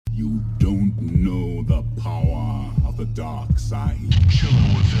You don't know the power of the dark side.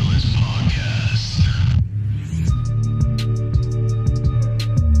 Chillin' with Villains Podcast.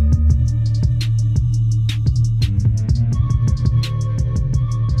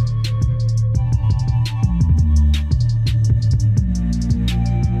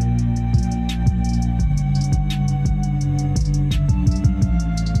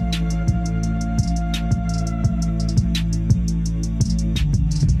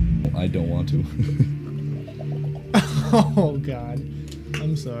 I don't want to. Oh God,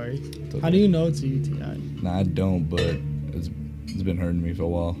 I'm sorry. How do you know it's a UTI? Nah, I don't, but it's been hurting me for a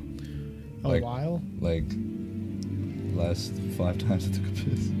while. A while? Like, last 5 times I took a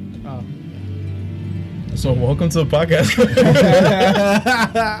piss. Oh. So welcome to the podcast.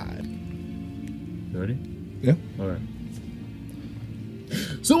 You ready? Yeah. All right.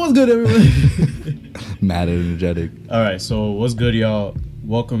 So what's good, everybody? Mad and energetic. All right. So what's good, y'all?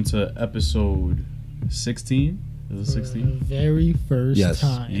 Welcome to episode 16. Is it For the 16? very first Yes.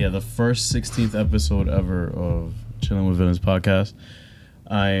 time. Yeah, the first 16th episode ever of Chilling with Villains podcast.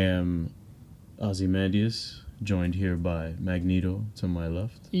 I am Ozymandias, joined here by Magneto to my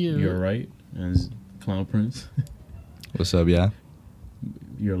left. Yeah. Your right, and Clown Prince. What's up, yeah?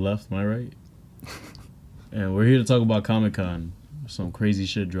 Your left, my right. And we're here to talk about Comic-Con. Some crazy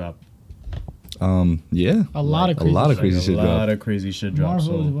shit dropped. Yeah. A lot of crazy crazy A shit lot dropped. of crazy shit dropped.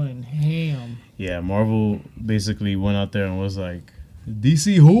 Marvel So went ham. yeah, Marvel basically went out there and was like,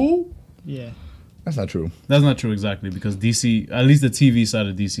 DC who? Yeah. That's not true. That's not true exactly, because DC, at least the TV side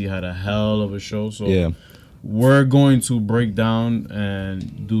of DC, had a hell of a show. So Yeah. we're going to break down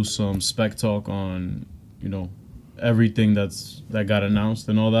and do some spec talk on, you know, everything that got announced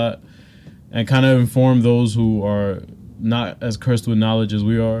and all that, and kind of inform those who are not as cursed with knowledge as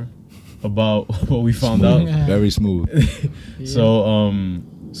we are about what we found out. Very smooth. Yeah.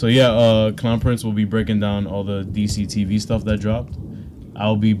 So yeah, Clown Prince will be breaking down all the DC TV stuff that dropped.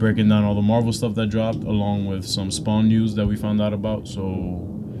 I'll be breaking down all the Marvel stuff that dropped, along with some Spawn news that we found out about. So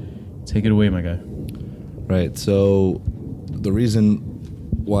take it away, my guy. Right. So the reason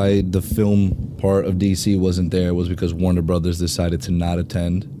why the film part of DC wasn't there was because Warner Brothers decided to not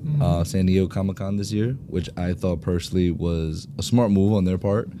attend San Diego Comic-Con this year, which I thought personally was a smart move on their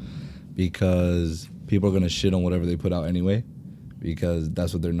part, because people are going to shit on whatever they put out anyway, because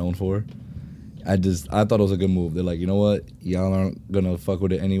that's what they're known for. I thought it was a good move. They're like, you know what? Y'all aren't going to fuck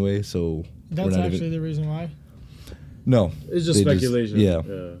with it anyway, so That's we're not actually even... the reason why. No. It's just They speculation. yeah.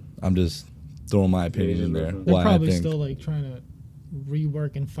 I'm just throwing my opinion Yeah, in there. they're They're Why probably I think. still like trying to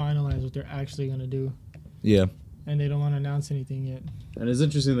rework and finalize what they're actually gonna do, Yeah. and they don't want to announce anything yet. And it's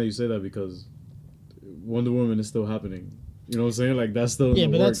interesting that you say that, because Wonder Woman is still happening. You know what I'm saying? Like, that's still Yeah,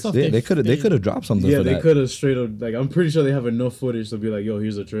 in but the that's works. stuff Yeah, they could have dropped something Yeah, for they that. could have straight up, like, I'm pretty sure they have enough footage to be like, yo,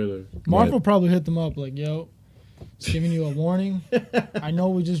 here's a trailer. Marvel Right. probably hit them up like, yo, just giving you a warning. I know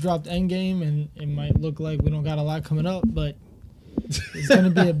we just dropped Endgame, and it might look like we don't got a lot coming up, but it's gonna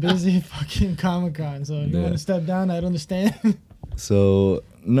be a busy fucking Comic-Con. So if you Yeah. want to step down, I'd understand. So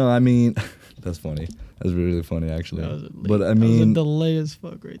no, I mean, that's funny. That's really funny, actually. But I that was a mean, delay as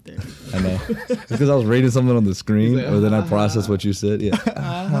fuck right there. I know it's because I was reading something on the screen, He's like, or then I processed what you said.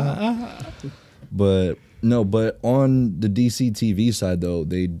 Yeah. But no, but on the DC TV side though,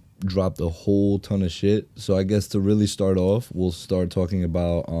 they dropped a whole ton of shit. So I guess to really start off, we'll start talking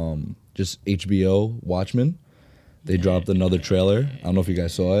about just HBO Watchmen. They dropped another trailer. I don't know if you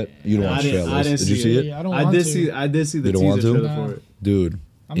guys saw it. You don't watch trailers. Did you see it? Yeah, I don't I want did to. see. I did see the You don't want teaser to? trailer Nah. for it. Dude,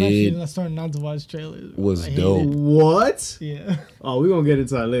 I'm actually it not starting not to watch trailers. was I hate dope. it. What? Yeah. Oh, we're gonna get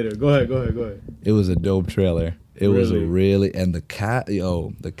into that later. Go ahead. It was a dope trailer. It was a Really? really, and the cast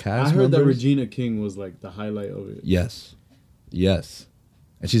I cast heard that members- Regina King was like the highlight of it. Yes.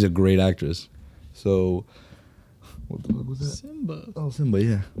 And she's a great actress. So, what the fuck was that? Simba. Oh, Simba,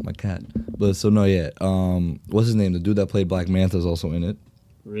 yeah, my cat. But so no, yeah. What's his name? The dude that played Black Manta is also in it.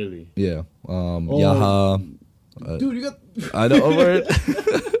 Really? Yeah. Oh. Yaha. Dude, you got. I know over it.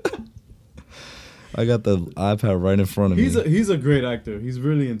 I got the iPad right in front of me. He's a great actor. He's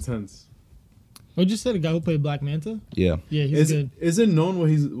really intense. What'd you say? The guy who played Black Manta? Yeah. Yeah, he's good. Is it known what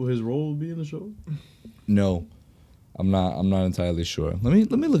his role will be in the show? No, I'm not entirely sure. Let me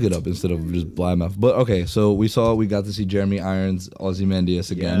look it up instead of just blind mouth. But okay, so we got to see Jeremy Irons,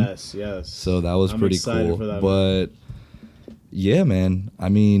 Ozymandias again. Yes. So that was I'm pretty excited cool. for that, But yeah, man. I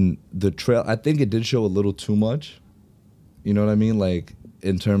mean, the trail. I think it did show a little too much. You know what I mean? Like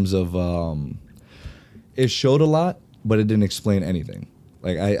in terms of, it showed a lot, but it didn't explain anything.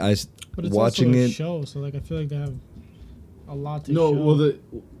 Like I But it's watching also a it. show, so like I feel like they have a lot to No, show.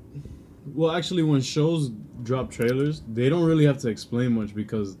 well actually when shows drop trailers, they don't really have to explain much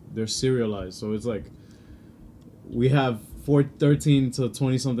because they're serialized. So it's like we have 13 to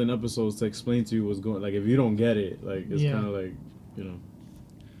 20 something episodes to explain to you what's going. Like if you don't get it, like it's Yeah. kind of like, you know.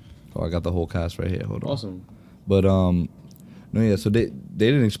 Oh, I got the whole cast right here. Hold on. Awesome. But no, yeah. So they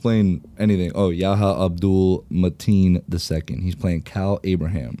didn't explain anything. Oh, Yahya Abdul Mateen II. He's playing Cal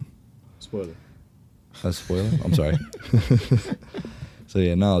Abraham. Spoiler. A spoiler? I'm sorry. So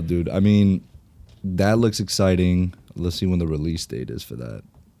yeah, no, dude. I mean, that looks exciting. Let's see when the release date is for that,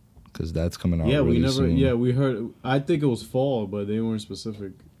 because that's coming out. Yeah, really we never. soon. Yeah, we heard. I think it was fall, but they weren't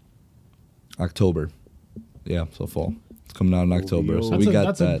specific. October. Yeah, so fall. It's coming out in October. So we got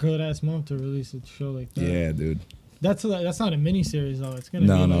that's that. a good ass month to release a show like that. Yeah, dude. That's not a mini series though. It's gonna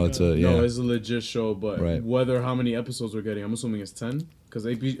No, be no, like it's a yeah. No, it's a legit show, but Right. whether how many episodes we're getting, I'm assuming it's 10, because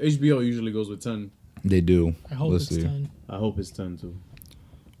HBO usually goes with 10. They do. I hope Let's it's see. 10. I hope it's 10 too.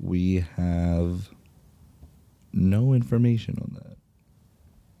 We have no information on that.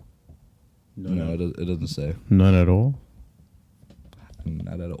 No, it doesn't say. None at all.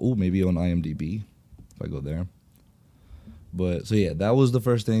 Not at all. Oh, maybe on IMDb if I go there. But so yeah, that was the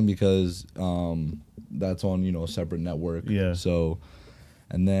first thing because that's on a separate network. Yeah. So,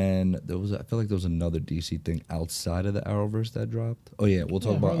 and then I feel like there was another DC thing outside of the Arrowverse that dropped. Oh yeah, we'll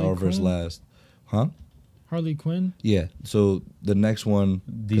talk Yeah, about Harley Arrowverse Quinn. last. Huh? Harley Quinn. Yeah. So the next one,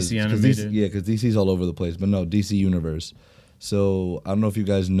 DC animated. because DC's all over the place. But no, DC Universe. So I don't know if you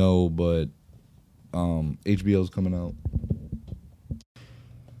guys know, but HBO's coming out.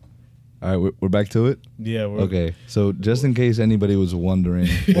 All right, we're back to it. Yeah. Okay, so just in case anybody was wondering,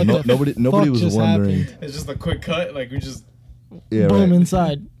 well, What the nobody fuck was just wondering. happened? It's just a quick cut. Like we just. Yeah, Boom right.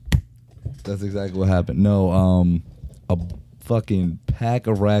 inside. That's exactly what happened. No, a fucking pack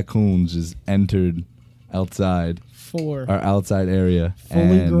of raccoons just entered outside 4. our outside area.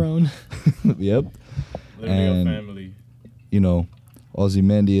 Fully and- grown. Yep. Literally And- a family.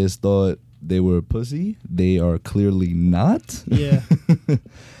 Ozymandias thought they were pussy. They are clearly not. Yeah.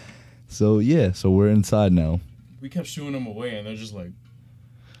 So yeah, so we're inside now. We kept shooing them away, and they're just like,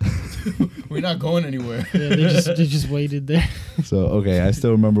 "We're not going anywhere." Yeah, they just waited there. So okay, I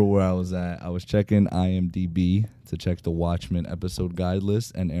still remember where I was at. I was checking IMDb to check the Watchmen episode guide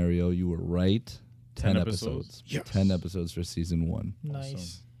list, and Ariel, you were right. 10 episodes. Yes. 10 episodes for season 1. Nice.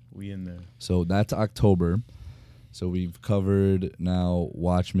 Awesome. We in there. So that's October. So we've covered now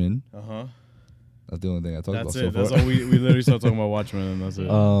Watchmen. Uh-huh. That's the only thing I talked about That's so it. far. That's all we literally started talking about Watchmen, and that's it.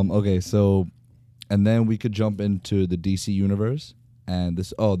 Okay, so and then we could jump into the DC universe, and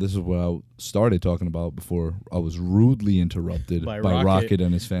this is what I started talking about before I was rudely interrupted By by Rocket. Rocket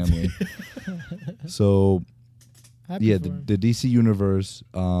and his family. So Happy yeah, for him. the DC universe,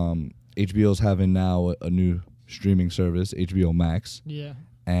 HBO's having now a new streaming service, HBO Max, Yeah.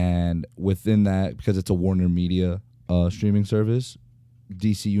 and within that, because it's a Warner Media streaming service,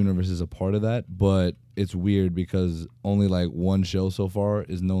 DC Universe is a part of that, but it's weird because only like one show so far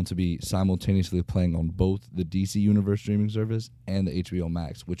is known to be simultaneously playing on both the DC Universe streaming service and the HBO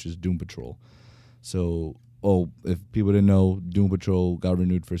Max, which is Doom Patrol. So, if people didn't know, Doom Patrol got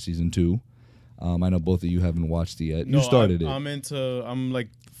renewed for season 2. I know both of you haven't watched it yet. No, You started it. I'm like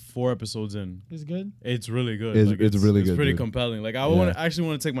 4 episodes in. It's good. It's really good. It's- Like, it's really It's good, pretty dude. compelling. Like I Yeah. actually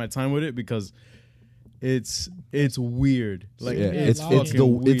want to take my time with it because it's weird. Like yeah, it's it's fucking the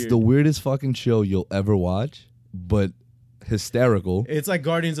weird. weirdest fucking show you'll ever watch, but hysterical. It's like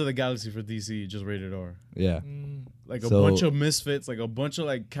Guardians of the Galaxy for DC, just rated R. Yeah. Like a So- bunch of misfits, like a bunch of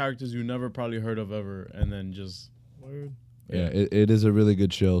like characters you never probably heard of ever, and then just Word. Yeah, it is a really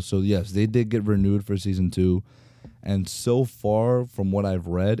good show. So yes, they did get renewed for season 2, and so far from what I've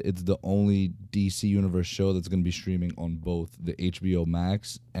read, it's the only DC Universe show that's going to be streaming on both the HBO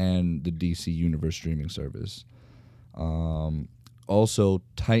Max and the DC Universe streaming service. Also,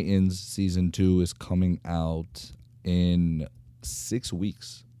 Titans season 2 is coming out in 6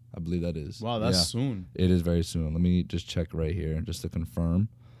 weeks. I believe that is. wow, that's Yeah, soon. it is very soon. Let me just check right here just to confirm.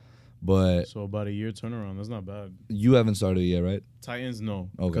 But So about a year turnaround. That's not bad. you haven't started yet, right? Titans, no,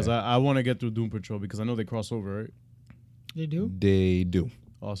 Okay. because I want to get through Doom Patrol because I know they cross over, right? They do? They do.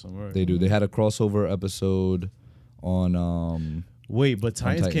 Awesome, all right. They do. They had a crossover episode on Wait, but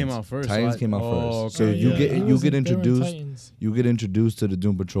Titans came Titans. out first. Titans so came out oh, first. So okay, you yeah. get- He you was get in- they were in introduced- Titans. you get introduced to the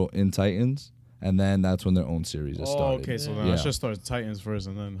Doom Patrol in Titans, and then that's when their own series is Oh, started. okay. So Yeah. then Yeah. I should start Titans first,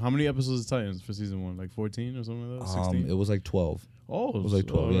 and then how many episodes is Titans for season 1? Like 14 or something like that. 16. It was like 12. Oh, It was like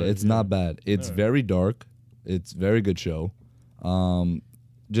 12. Yeah, alright, it's not bad. It's Alright. very dark. It's a very good show.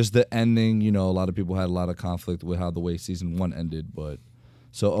 Just the ending, a lot of people had a lot of conflict with how the way season 1 ended, but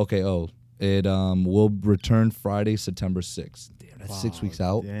so okay. It will return Friday, September 6th. Damn, that's 6 weeks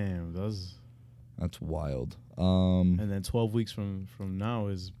out. Damn, that's That's wild. And then 12 weeks from now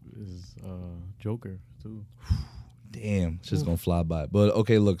is Joker too. Damn, it's just gonna fly by. But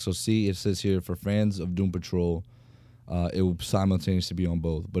okay, look. So see, it says here for fans of Doom Patrol, it will simultaneously be on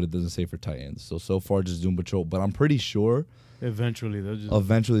both, but it doesn't say for Titans. So far, just Doom Patrol. But I'm pretty sure Eventually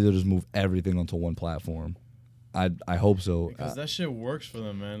they'll just move everything onto one platform. I hope so. because that shit works for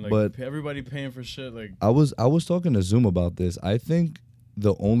them, man. Like, but- everybody paying for shit. Like, I was talking to Zoom about this. I think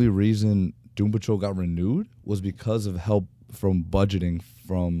the only reason Doom Patrol got renewed was because of help from budgeting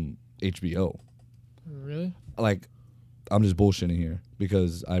from HBO. Really? Like, I'm just bullshitting here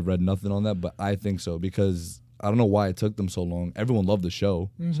because I read nothing on that, but I think so because I don't know why it took them so long. Everyone loved the show,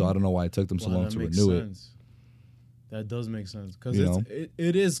 so I don't know why it took them so wow, long that to makes renew sense. That does make sense because You know?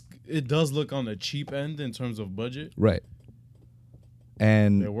 it does look on the cheap end in terms of budget. it. Right.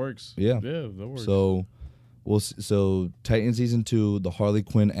 And It works. Yeah. that works. so so Titan season 2, the Harley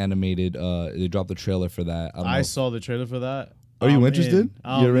Quinn animated, they dropped the trailer for that. I don't know I if- saw the trailer for that. Are you I'm interested?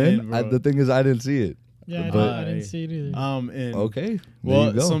 I'm You're in? bro. The thing is, I didn't see it. Yeah, But- I didn't see it either. I'm in. Okay. There Well,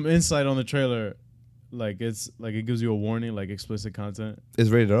 you go. some insight on the trailer, like it gives you a warning, like explicit content. It's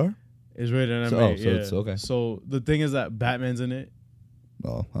rated R? It's rated So- MA. oh, so it's okay. So the thing is that Batman's in it,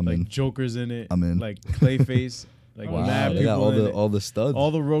 Oh, I'm like in. Joker's in it, I'm in. like Clayface, like Wow, Wow, mad they got people in it. all the studs.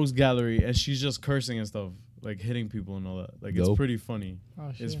 all the rogues gallery, and she's just cursing and stuff, like hitting people and all that. Like Dope. it's pretty funny.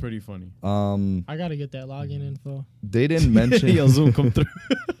 Oh, shit. It's pretty funny. I gotta get that login info. They didn't mention Yo, Zoom come through.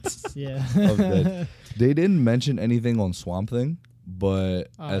 Yeah. of that. They didn't mention anything on Swamp Thing, but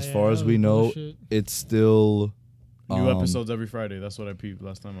Oh, as yeah, far that as was we know, bullshit. it's still New episodes every Friday. That's what I peeped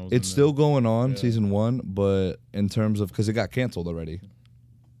last time I was. It's in still going on, Yeah. season 1, but in terms of because it got canceled already.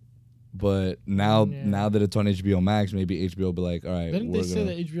 But now, Yeah. now that it's on HBO Max, maybe HBO will be like, all right, Didn't we're they say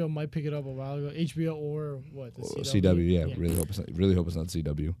gonna that HBO might pick it up a while ago? HBO or what? The CW. Yeah, really hope it's not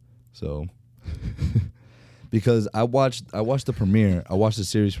CW. So, because I watched the premiere, I watched the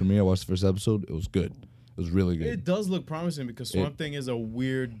series premiere, I watched the first episode. It was good. It was really good. It does look promising because Swamp Thing is a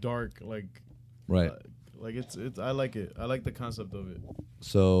weird, dark, like Right. like it's. I like it. I like the concept of it.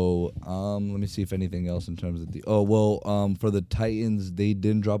 So, let me see if anything else in terms of the. Oh well, for the Titans, they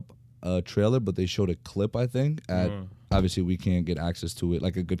didn't drop a trailer, but they showed a clip. I think obviously we can't get access to it,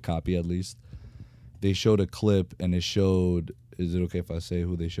 like a good copy at least. They showed a clip, and it showed. Is it okay if I say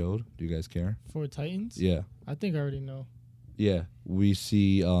who they showed? Do you guys care? For Titans? Yeah, I think I already know. yeah. We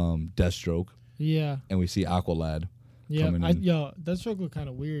see Deathstroke, Yeah. and we see Aqualad. Yeah. Coming in. That stroke looked kind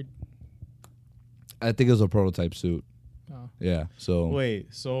of weird. I think it was a prototype suit. Oh. Yeah. So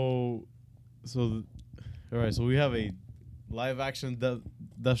Wait, so, all right. So we have a live action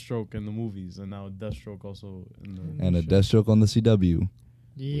Deathstroke in the movies, and now Deathstroke also in the. and a Deathstroke on the CW.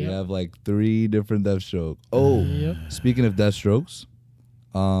 We Yeah. have like 3 different Deathstroke. Oh, Yep. speaking of Deathstrokes,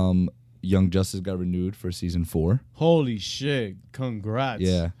 Young Justice got renewed for season 4. Holy shit! Congrats.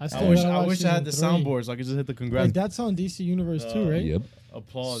 Yeah. I I still wish gotta watch I had the season 3. soundboard so I could just hit the congrats. Like that's on DC Universe too, right? Yep.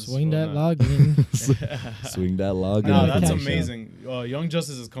 Applause. Swing for that login. Swing that log. No, in. that's Cash amazing. Young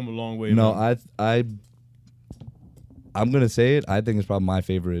Justice has come a long way. No, man. I'm gonna say it. I think it's probably my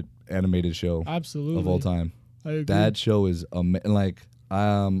favorite animated show Absolutely. of all time. I agree. That show is like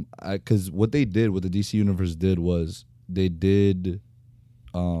because what they did, what the DC Universe did was they did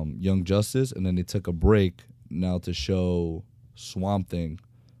Young Justice, and then they took a break now to show Swamp Thing,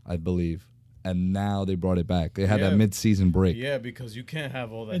 I believe, and now they brought it back. They had that Yeah. mid-season break, Yeah, because you can't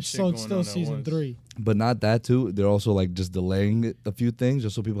have all that It's shit so going it's on still at season once. 3. but not that too. They're also like just delaying it a few things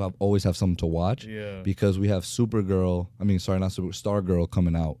just so people always have something to watch. Yeah. Because we have Stargirl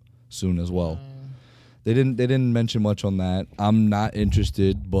coming out soon as well. They didn't mention much on that. I'm not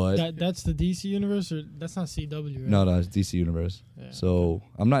interested, but That's the DC Universe, or that's not CW, right? no, it's DC Universe. Yeah. So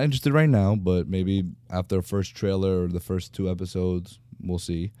I'm not interested right now, but maybe after the first trailer or the first 2 episodes, we'll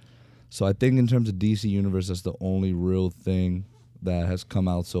see. So I think in terms of DC Universe, that's the only real thing that has come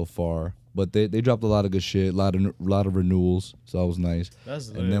out so far. But they dropped a lot of good shit, a lot of renewals, so that was nice. That's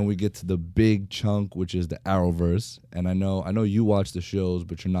And then we get to the big chunk, which is the Arrowverse. And I know you watch the shows,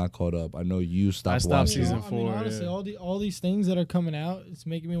 but you're not caught up. I know you stopped stopped watching. season I mean, 4, honestly, yeah. all these things that are coming out, it's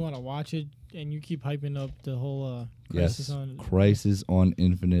making me want to watch it. And you keep hyping up the whole Crisis Yes, on. Crisis on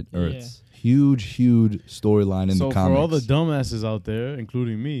Infinite Yeah. Earths. Huge storyline in so the for comics. all the dumbasses out there,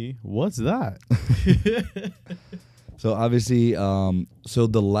 including me, what's that? So obviously, so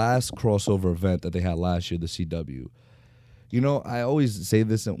the last crossover event that they had last year, the CW. You know, I always say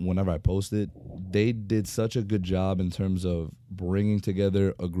this whenever I post it. They did such a good job in terms of bringing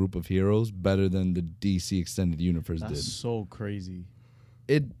together a group of heroes better than the DC Extended Universe That's did. so crazy.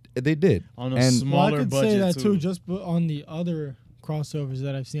 They did. On a And small- Well, I Smaller could say budget, that too. too, just on the other crossovers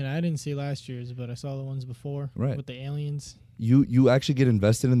that I've seen. I didn't see last year's, but I saw the ones before Right. with the aliens. You actually get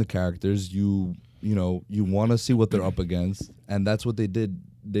invested in the characters. You want to see what they're up against, and that's what they did.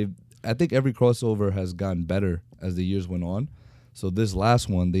 I think every crossover has gotten better as the years went on. So this last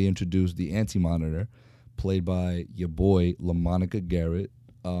one, they introduced the Anti-Monitor, played by your boy LaMonica Garrett.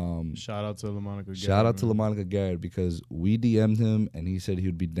 Shout out to LaMonica Garrett. Shout out to man. LaMonica Garrett because we DM'd him and he said he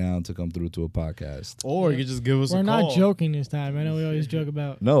would be down to come through to a podcast. Or you could just give us We're a call. not joking this time. I know we always joke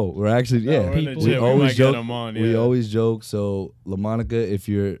about. No, we're actually No, we're People- legit. we We always might joke. get him on. We yeah. always joke. So LaMonica, if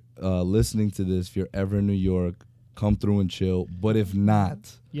you're listening to this, if you're ever in New York, come through and chill. But if not,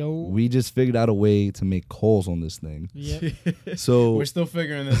 Yo. we just figured out a way to make calls on this thing. Yep. So We're still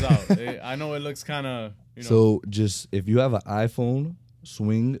figuring this out. I know it looks kind of, So just if you have an iPhone,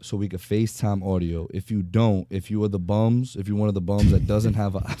 swing so we could FaceTime audio. If you don't, if you're one of the bums that doesn't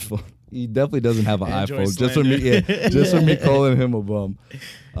have an iPhone, he definitely doesn't have an Enjoy iPhone. Just for me, slander. just for me calling him a bum.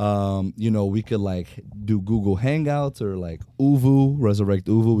 We could like do Google Hangouts or like Uvu, resurrect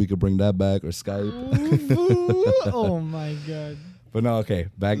Uvu. We could bring that back or Skype. Oh my god. But no, okay.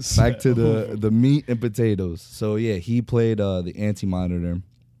 Back to the meat and potatoes. So yeah, he played the Anti-Monitor.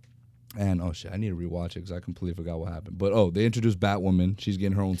 And oh shit, I need to rewatch it because I completely forgot what happened. But they introduced Batwoman. She's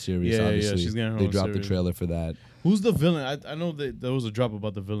getting her own series. Yeah, obviously. she's getting her They own dropped the series. trailer for that. Who's the villain? I know that there was a drop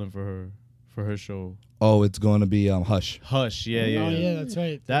about the villain for her show. Oh, it's going to be Hush. Hush. Yeah, Oh yeah, that's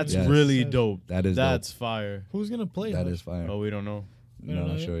right. That's Yes. really dope. That is That's fire. Who's gonna play? That Hush? is fire. Oh, we don't know. We no, don't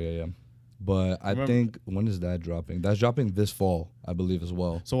not know sure. Yeah. But I Remember- think when is that dropping? That's dropping this fall, I believe, as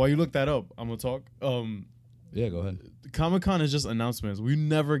well. So while you look that up, I'm gonna talk. Yeah, go ahead. Comic-Con is just announcements. We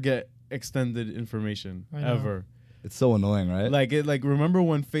never get extended information I know. ever. It's so annoying, right? Like remember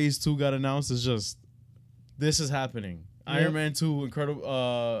when Phase 2 got announced? It's just this is happening. Yep. Iron Man 2,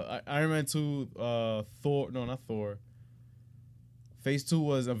 Iron Man 2, Thor. No, not Thor. Phase 2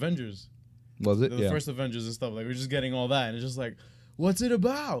 was Avengers. Was it? The Yeah. first Avengers and stuff. Like we're just getting all that, and it's just like, what's it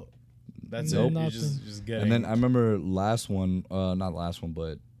about? That's Nope. it. You Nothing. just getting. And then I remember last one, not last one,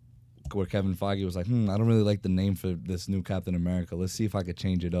 but where Kevin Feige was like, I don't really like the name for this new Captain America. Let's see if I could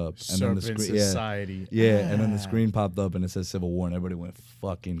change it up. And then Serpent the screen, Society. yeah, and then the screen popped up and it says Civil War, and everybody went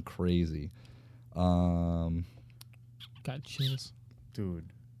fucking crazy. Got chills. Dude.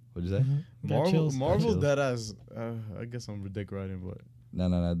 What'd you say? Got Marvel, chills. Marvel, chills. that as I guess I'm dick riding, but No.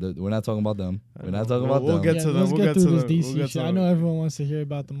 We're not talking about them. We're not know. talking about We'll them. get to them. Let's We'll get get through to this them. DC We'll get shit. to I know them. everyone wants to hear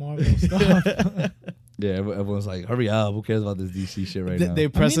about the Marvel stuff. Yeah, everyone's like, hurry up. Who cares about this DC shit right now? They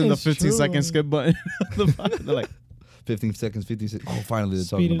pressing the it's 15-second true. skip button. They're like, 15 seconds, 50 seconds. Oh, finally they're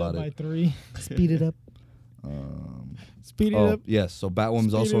Speed talking it up about by it. 3. Speed it up. Speed it Oh, up. yes. So Batwoman's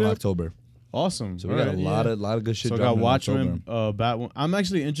Speed also it in up. October. awesome. So we got a lot of good shit So I got dropping in Watchmen, October. Batwoman. I'm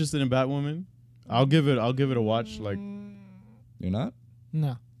actually interested in Batwoman. I'll give it a watch. Like You're not?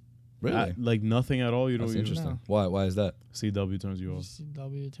 No. Really? like nothing at all. You That's don't. interesting. No. Why is that? CW turns you off.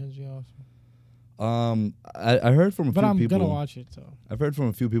 CW turns you off. I heard from a But few I'm people. gonna watch it so. I've heard from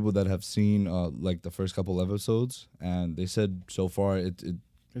a few people that have seen like the first couple episodes, and they said so far It's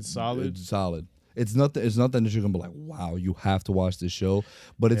solid. It's solid. It's nothing. It's nothing that you're gonna be like, wow, you have to watch this show.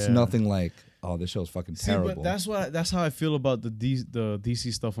 But it's Yeah. nothing like, oh, this show's fucking See, terrible. but that's how I feel about the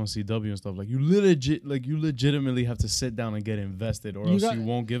DC stuff on CW and stuff. Like you legitimately have to sit down and get invested, or else you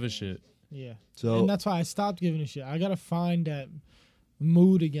won't give a shit. Yeah. So- and that's why I stopped giving a shit. I gotta find that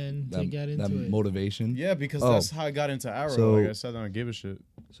mood again to get into that it. motivation. Yeah, because Oh. that's how I got into Arrow. So- like I sat down and gave a shit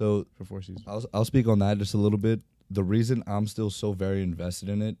So for 4 seasons. I'll speak on that just a little bit. The reason I'm still so very invested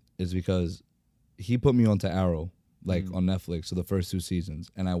in it is because he put me onto Arrow, like on Netflix, so the first 2 seasons,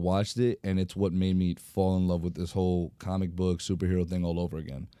 and I watched it, and it's what made me fall in love with this whole comic book superhero thing all over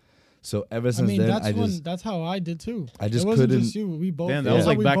again. So ever I since mean, then, that's how I did too. I just it wasn't couldn't- just you. We both. Damn, that Yeah. was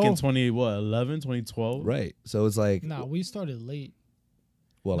like we back in both- 2012. right. So it's like, Nah, we started late.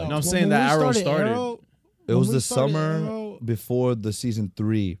 well, like No, I'm When saying we that Arrow started. it was when we the started summer Arrow- before the season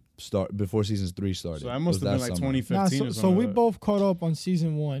 3 before season 3 started. So that It must was have been that like summer. 2015 Nah, or so something. we like that. both caught up on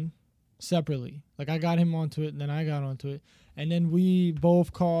season 1 separately. Like I got him onto it, and then I got onto it, and then we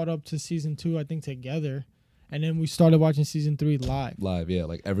both caught up to season 2, I think, together, and then we started watching season 3 live. Live, yeah,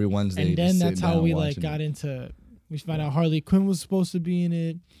 like every Wednesday. And then just that's sitting how down we like watching got it. into. We found out Harley Quinn was supposed to be in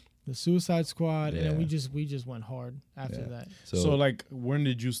it, the Suicide Squad, and then we Yeah. just went hard after Yeah. that. So like, when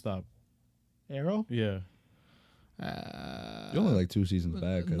did you stop? Arrow. Yeah. You're only like 2 seasons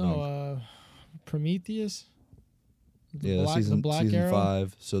back. I think. Prometheus. Yeah, the season Black season Arrow.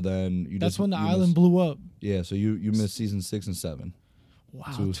 5. So then you That's just, when the you island missed- blew up. Yeah, so you missed season 6 and 7. Wow,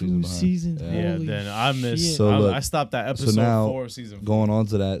 2 two seasons behind. seasons. Yeah. Yeah. Holy Then I missed. shit. So look, I stopped at episode now 4 of season 4. Going on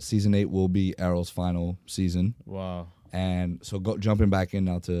to that, season 8 will be Arrow's final season. Wow. And so jumping back in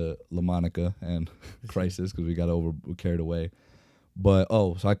now to La Monica and Crisis because we carried away. But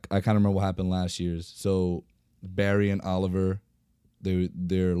so I kind of remember what happened last year's. So Barry and Oliver,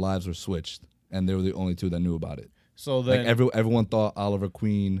 their lives were switched, and they were the only two that knew about it. So then, Like everyone thought Oliver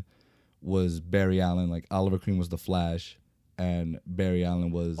Queen was Barry Allen. Like Oliver Queen was the Flash, and Barry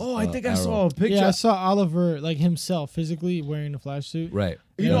Allen was. I think I Arrow. saw a picture. Yeah, I saw Oliver like himself physically wearing a Flash suit. Right.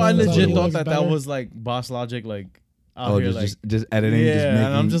 You Yeah, know, I that's legit how it thought looks that better. was like Boss Logic, like out here, like just editing. yeah, just and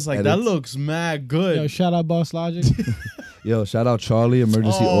I'm making just like that edits. looks mad good. Yo, shout out Boss Logic. Yo, shout out Charlie,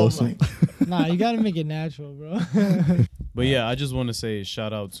 Emergency Oh Awesome. Nah, you gotta make it natural, bro. But yeah, I just want to say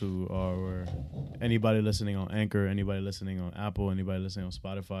shout out to our anybody listening on Anchor, anybody listening on Apple, anybody listening on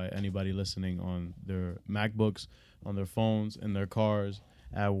Spotify, anybody listening on their MacBooks, on their phones, in their cars,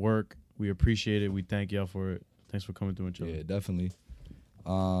 at work. We appreciate it. We thank y'all for it. Thanks for coming through and chilling. Yeah, definitely.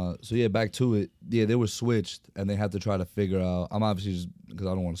 So yeah, back to it. Yeah, they were switched, and they had to try to figure out. I'm obviously just because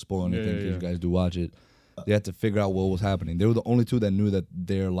I don't want to spoil anything Yeah, because yeah. you guys do watch it. They had to figure out what was happening. They were the only two that knew that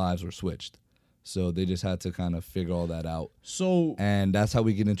their lives were switched, so they just had to kind of figure all that out. So And that's how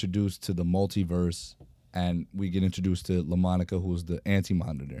we get introduced to the multiverse, and we get introduced to LaMonica, who's the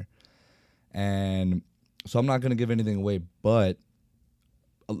Anti-Monitor. And so I'm not gonna give anything away, but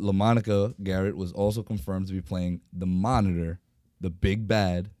LaMonica Garrett was also confirmed to be playing the Monitor, the big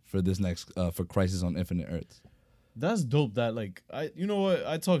bad for this next for Crisis on Infinite Earths. that's dope. That like you know what,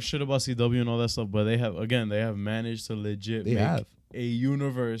 I talk shit about CW and all that stuff, but they have managed to legit They make have. a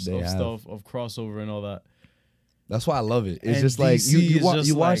universe They of have. stuff of crossover and all that. That's why I love it. It's And just like DC you is watch just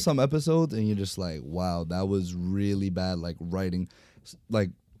you watch like- some episodes and you're just like, wow, that was really bad. Like writing,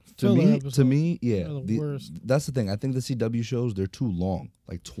 like to Filler me, episodes yeah. are the worst. That's the thing. I think the CW shows they're too long,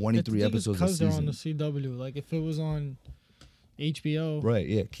 like 23 episodes a because they're on season. the CW. Like if it was on HBO, Right?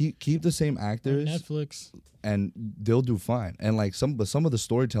 Yeah. Keep the same or actors, Netflix, and they'll do fine. And like some of the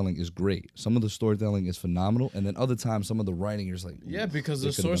storytelling is great. Some of the storytelling is phenomenal, and then other times some of the writing is like, Yeah, because they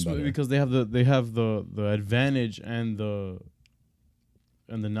the could've done source better. because they have the advantage and the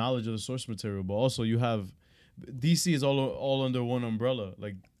knowledge of the source material, but also you have DC is all under one umbrella.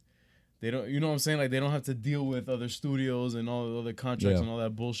 Like they don't, you know what I'm saying? Like they don't have to deal with other studios and all the other contracts Yeah. and all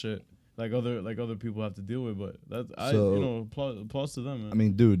that bullshit like other people have to deal with. But that's So- applause to them, man. I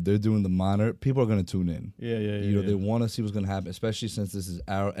mean, dude, they're doing the Monitor. People are gonna tune in. yeah. You know, they want to see what's gonna happen, especially since this is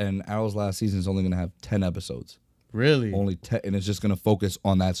Arrow, and Arrow's last season is only gonna have 10 episodes. really Only 10, and it's just gonna focus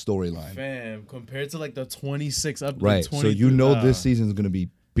on that storyline. fam compared to like the 26 episodes. Right. So you know this season is gonna be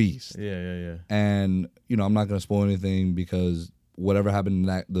beast. Yeah. And you know, I'm not gonna spoil anything because whatever happened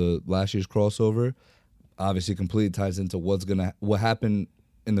in the last year's crossover, obviously completely ties into what happened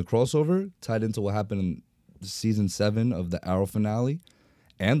in the crossover, tied into what happened in season 7 of the Arrow finale,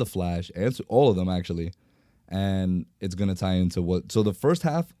 and the Flash, and all of them actually. And it's gonna tie into what. So the first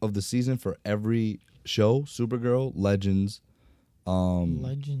half of the season for every show, Supergirl, Legends,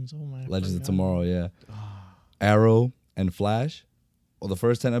 Legends. Oh my. Legends of forgot. Tomorrow, yeah, Arrow, and Flash. Well, the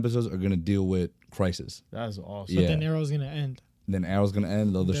first 10 episodes are gonna deal with Crisis. That's awesome. Yeah. But then Arrow's gonna end. Then Arrow's gonna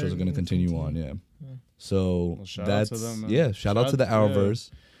end. The other They're shows are gonna gonna continue on. continue. Yeah. So Well, shout out that's to them, man. yeah. Shout out to the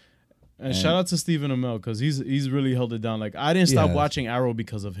Arrowverse. And shout out to Stephen Amell because he's really held it down. Like I didn't stop has. watching Arrow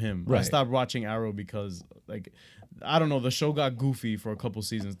because of him. I Right. stopped watching Arrow because like I don't know, the show got goofy for a couple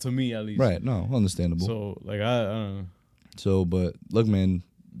seasons to me at least. Right. No, understandable. So like I don't know. So, but look, man,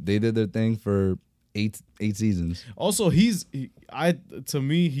 they did their thing for eight seasons. Also, to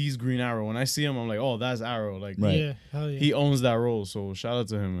me he's Green Arrow. When I see him, I'm like, oh, that's Arrow. Like Right. Yeah. Hell yeah. he owns that role. So shout out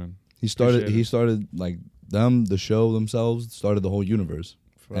to him, man. He started. Appreciate He it. started like the show themselves started the whole universe,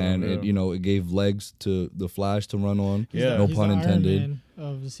 For and real. it gave legs to the Flash to run on. Yeah. No He's pun the Iron intended. Man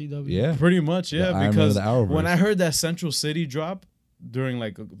of the CW. Yeah. Pretty much, yeah. Iron Man of Because the Arrowverse. when I heard that Central City drop during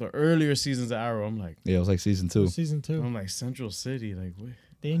like the earlier seasons of Arrow, I'm like, Yeah, it was like season 2. Season 2. I'm like Central City, like wait.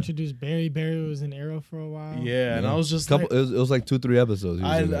 They introduced Barry. Barry was in Arrow for a while. Yeah, and I was just Couple. like, It was like 2-3 episodes. He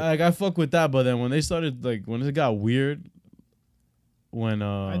was in it. I fuck with that, but then when they started like when it got weird, when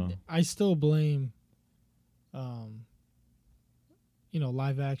I still blame,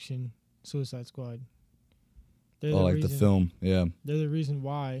 live action Suicide Squad. They're Oh, like the film. Yeah. They're the reason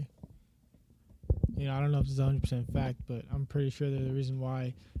why. I don't know if it's 100% fact, but I'm pretty sure they're the reason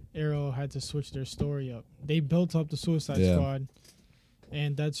why Arrow had to switch their story up. They built up the Suicide Yeah. Squad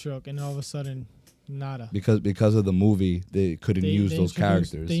and Deathstroke, and all of a sudden, nada. Because of the movie, they couldn't use those introduced-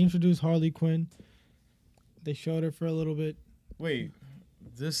 characters. They introduced Harley Quinn. They showed her for a little bit. wait,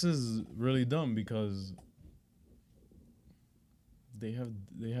 this is really dumb because they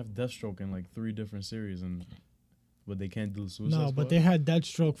have Deathstroke in like 3 different series and but they can't do Suicide No, Squad. but they had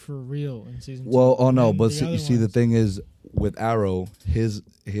Deathstroke for real in season 2. Well, oh no, And but the see, other you see, the ones- thing is with Arrow, his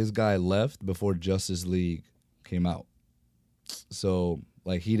guy left before Justice League came out, so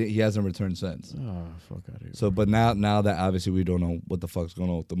like he hasn't returned since. Oh, fuck out of here. So, but now that obviously we don't know what the fuck's going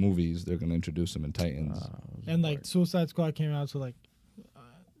on with the movies, they're gonna introduce him in Titans. And like Suicide Squad came out, so like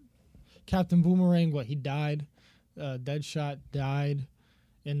Captain Boomerang, he died. Deadshot died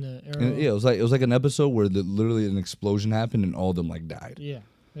in the Arrow. And, yeah, it was like an episode where literally an explosion happened and all of them like died. Yeah.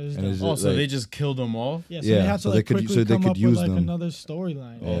 It was And dumb. it's Oh, so like- they just killed them off? Yeah, so Yeah, they had to so like they could- quickly so they come could up use with like them. another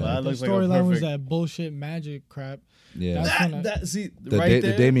storyline. Oh, that the looks like a storyline was perfect- that bullshit magic crap. Yeah, That's when I- See, the, right the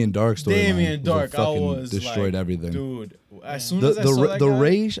there, Damien Dark story. Damien Dark, I fucking was destroyed like, everything. Dude, as soon The as I saw that the guy,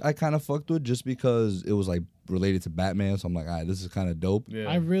 Rage I kind of fucked with just because it was like related to Batman, so I'm like, all right, this is kind of dope. yeah.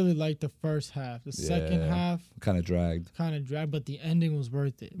 I really liked the first half. The second Yeah. half Kind of dragged. kind of dragged, but the ending was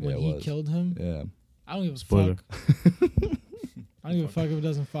worth it. When Yeah, it he was. killed him, Yeah, I don't give a Spoiler. fuck. I don't give a fuck if it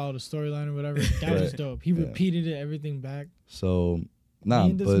doesn't follow the storyline or whatever. That was Right. dope. He repeated it, everything back. so Me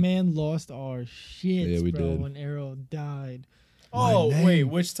and this but man lost our shit, Yeah, we bro, did. when Arrow died. oh, My wait, name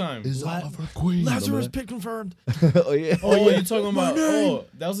which time? is La- Oliver Queen. Lazarus Pit confirmed. Oh yeah. Oh, you're talking about,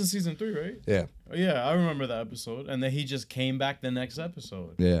 that was in season 3, right? Yeah, Oh, yeah, I remember that episode. And then he just came back the next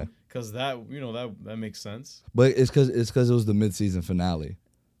episode. yeah. Because that, that makes sense. But it's because it was the mid-season finale.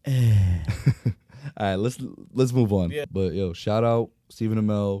 All right, let's move on. Yeah. But yo, shout out Stephen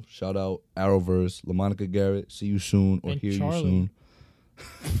Amell, shout out Arrowverse, LaMonica Garrett. See you soon or And hear Charlie. you soon.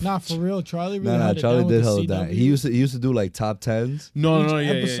 Nah, for real, Charlie really Nah, had it Charlie down with did the hell that. CW. He used to do like top tens No, Each no,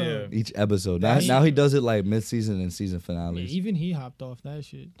 yeah, yeah, episode. yeah. each episode. Now he does it like mid-season and season Yeah, finales. even he hopped off that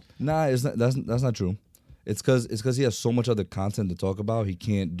shit. Nah, it's not. That's not true. It's because he has so much other content to talk about. He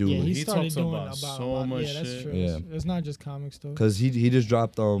can't do. Yeah, he He started talks doing about about so a lot. much Yeah, that's shit. true. Yeah. It's not just comics though. Cause he just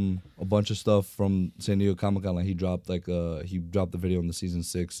dropped a bunch of stuff from San Diego Comic Con. Like he dropped the video on the season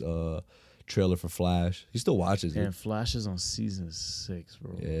 6 trailer for Flash. He still watches And it. Flash is on season 6,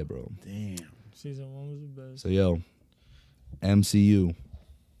 bro. Yeah, bro. Damn. Season 1 was the best. So yo, MCU.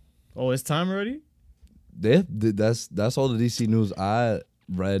 Oh, it's time already? That's all the DC news I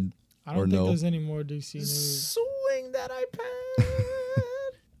read. I or don't think no. there's any more DC news. Swing that iPad.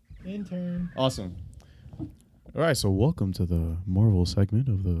 Intern. Awesome. All right, so welcome to the Marvel segment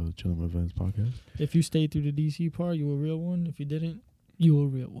of the Chillin' with Events podcast. If you stayed through the DC part, you a real one. If you didn't, you a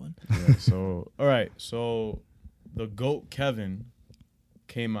real one. Yeah, so, all right, so the GOAT Kevin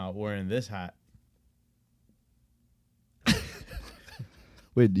came out wearing this hat.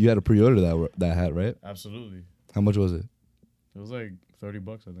 Wait, you had to pre-order that hat, right? Absolutely. How much was it? It was like $30, I think,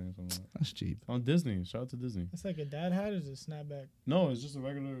 or something like that. That's cheap. On Disney. Shout out to Disney. It's like a dad hat or is it snapback? No, it's just a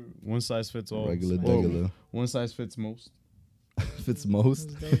regular one size fits all. Regular, Well, regular. one size fits most. Fits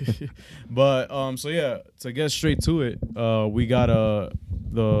most. That's dope. But so yeah, to get straight to it, we got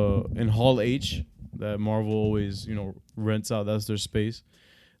the in Hall H that Marvel always rents out. That's their space.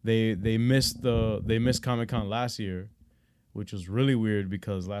 They missed Comic Con last year, which was really weird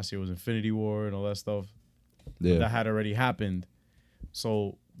because last year was Infinity War and all that stuff. Yeah. That had already happened.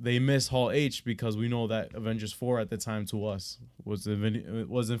 So they missed Hall H because we know that Avengers 4 at the time to us was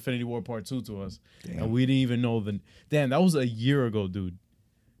Infinity War Part 2 to us. Damn. And we didn't even know damn, that was a year ago, dude.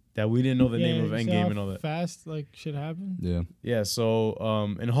 That we didn't know the name of you see Endgame how and all that. Fast like shit happened. Yeah. Yeah, so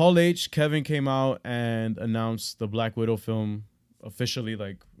in Hall H, Kevin came out and announced the Black Widow film officially,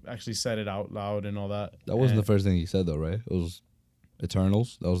 like actually said it out loud and all that. That wasn't the And first thing he said though, right? It was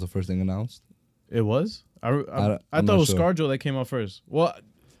Eternals. That was the first thing announced. It was? I I'm thought it not was sure. ScarJo that came out first. Well,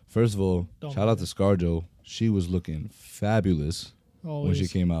 First of all, Don't shout out to ScarJo. She was looking fabulous Always. when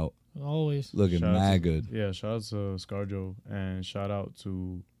she came out. Always. Looking Shout out mad to- good. yeah, shout out to ScarJo and shout out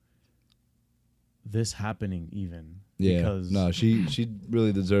to this happening even. Yeah. Because No, she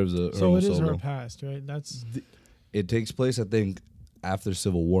really deserves her So own it is solo. her past, right? That's It takes place, I think, after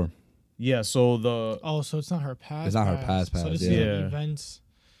Civil War. yeah, so the oh, so it's not her past. It's not her past, So this yeah. is Yeah. like events.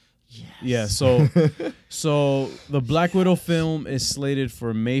 yeah, so the Black Widow film is slated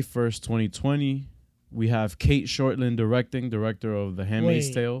for May 1st, 2020. We have Kate Shortland director of The Handmaid's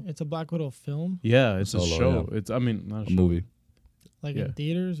Wait, Tale. it's a Black Widow film, Yeah, it's a Solo, show. yeah. It's not A a show. movie. like Yeah. in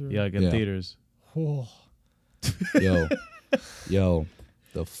theaters. Or? Yeah, like in Yeah. theaters. Whoa. Yo,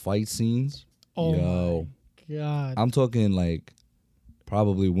 the fight scenes. Oh Yo, my god. I'm talking like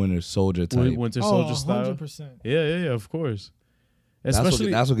probably Winter Soldier type. Winter Soldier style. 100%. Yeah, of course. That's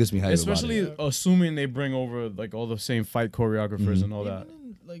what gets me hyped Especially about it. assuming they bring over like all the same fight choreographers Mhm. and all that. Even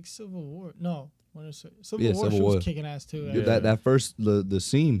in like Civil War. No. Civil Yeah, War, Civil she War. was kicking ass too. Yeah. That first the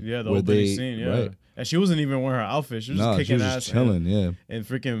scene. Yeah, the where opening they, scene. Yeah, Right. and she wasn't even wearing her outfit. She was No, just she kicking was ass just chilling. Yeah. and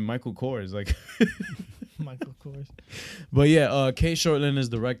freaking Michael Kors. Like, Michael Kors. But yeah, Kate Shortland is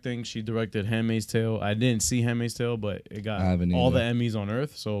directing. She directed Handmaid's Tale. I didn't see Handmaid's Tale, but it got I haven't all the either. Emmys on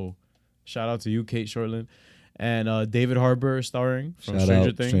earth. So shout out to you, Kate Shortland. And David Harbour is starring from Shout Stranger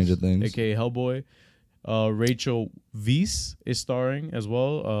out Things, Stranger Things. aka Hellboy. Rachel Weisz is starring as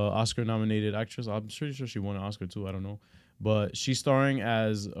well, Oscar-nominated actress. I'm pretty sure she won an Oscar too. I don't know, but she's starring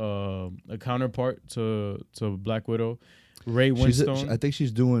as a counterpart to Black Widow. Ray Winstone. I think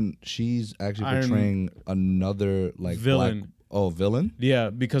she's actually Iron- portraying another like Villain. Villain. Yeah,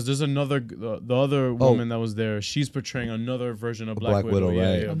 because there's another the other woman that was there. She's portraying another version of Black Widow. Widow,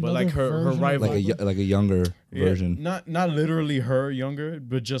 Yeah, right. yeah. But like her Another version of rival. Like a younger Yeah, version. Not literally her younger,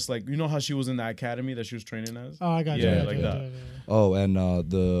 but just like you know how she was in the academy that she was training as. Oh, I got you. Yeah, I got like you, I that. got you. Oh, and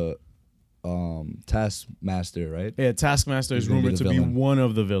the Taskmaster, right? Yeah, Taskmaster is He's gonna be rumored the to be villain. one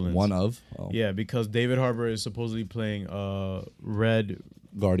of the villains. One of Yeah, because David Harbour is supposedly playing Red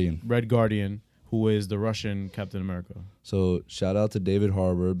Guardian. who is the Russian Captain America. So shout out to David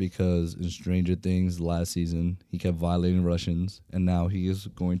Harbour because in Stranger Things last season he kept violating Russians, and now he is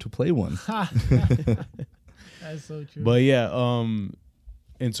going to play one. That's so true. But yeah,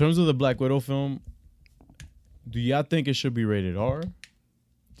 in terms of the Black Widow film, do y'all think it should be rated R?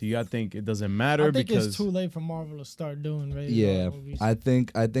 Do y'all think it doesn't matter I think because it's too late for Marvel to start doing rated Yeah, R movies. I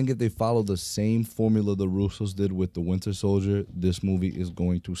think if they follow the same formula the Russos did with the Winter Soldier, this movie is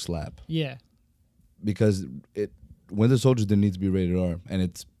going to slap. Yeah. Because Winter Soldier didn't need to be rated R, and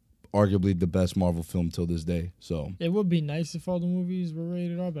it's arguably the best Marvel film till this day. So It would be nice if all the movies were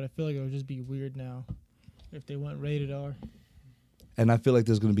rated R, but I feel like it would just be weird now if they went rated R. and I feel like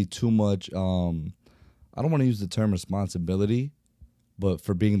there's going to be too much. I don't want to use the term responsibility, but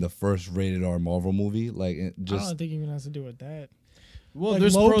for being the first rated R Marvel movie, like it I just don't think it even has to do with that. well, Like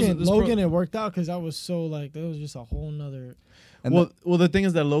there's Logan, pros. Logan, it worked out because that was so like that was just a whole nother. and Well, the thing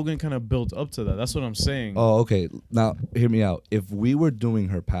is that Logan kind of built up to that. That's what I'm saying. oh, okay. Now hear me out. If we were doing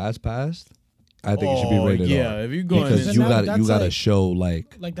her past, I think it should be rated yeah, R. if you're going Because in- you Then got that's you got to like- show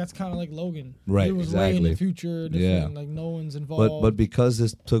like. Like that's kind of like Logan. Right, It was way in exactly. the future. Different, Yeah. Like no one's involved. But because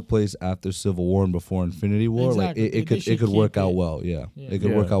this took place after Civil War and before Infinity War, Exactly. like They it could should work keep out it. well. Yeah, Yeah. it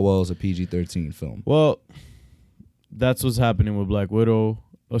could Yeah. work out well as a PG-13 film. Well, that's what's happening with Black Widow.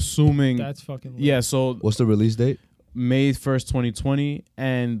 Assuming that's fucking. Lit. yeah, so What's the release date? May 1st, 2020,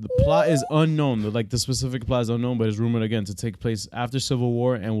 and the plot is unknown. Like the specific plot is unknown, but it's rumored again to take place after Civil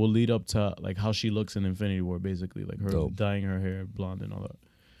War and will lead up to like how she looks in Infinity War, basically, like her Dope. dyeing her hair blonde and all that.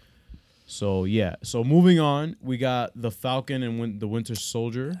 So yeah, so moving on, we got the Falcon and the Winter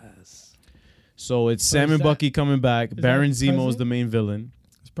Soldier. So it's So Sam is and that- Bucky coming back. that Baron Zemo is present? the main villain.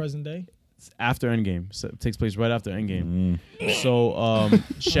 It's present day. It's after Endgame. So it takes place right after Endgame. Mm, So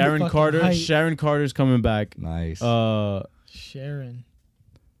Sharon fucking Carter. hype. Sharon Carter's coming back. nice. Sharon.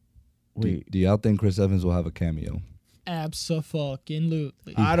 Wait. Do y'all think Chris Evans will have a cameo?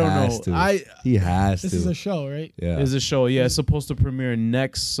 Abso-fucking-lutely. I don't has know. to. He has This to. is a show, right? yeah. Is a show. Yeah, it's supposed to premiere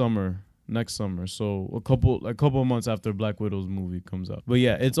next summer. So a couple of months after Black Widow's movie comes out. But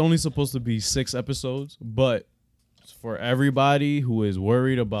yeah, it's only supposed to be 6 episodes. But for everybody who is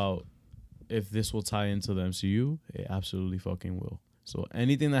worried about if this will tie into the MCU, it absolutely fucking will. So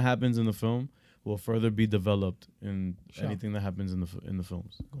anything that happens in the film will further be developed in Sure. anything that happens in the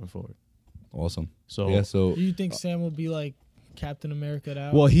films going forward. Awesome. So Yeah. So Do you think Sam will be like Captain America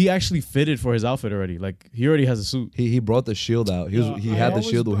out? well, he actually fitted for his outfit already. Like he already has a suit. he brought the shield out. He Yo, he I had the always-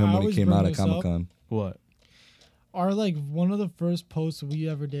 shield with him I when he always came bring out at this up. Comic Con. What? Our like one of the first posts we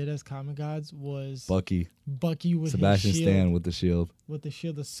ever did as Comic Gods was Bucky, Bucky with Sebastian his shield, Stan with the shield. with the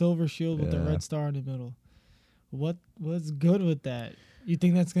shield, the silver shield with the Yeah. red star in the middle. What's good with that? You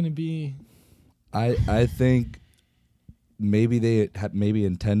think that's gonna be? I think maybe they had maybe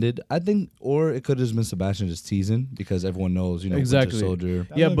intended. I think, or it could have just been Sebastian just teasing because everyone knows, Exactly. Winter Soldier.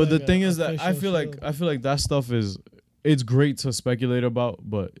 That Yeah, looked but the like thing a is that I official feel like that stuff it's great to speculate about,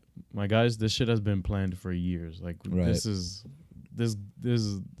 but my guys, this shit has been planned for years. Like Right. this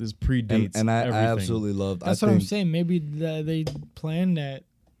predates And I everything. absolutely loved. That's I what I'm think, saying. Maybe they planned that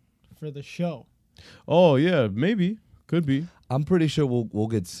for the show. Oh yeah, maybe could be. I'm pretty sure we'll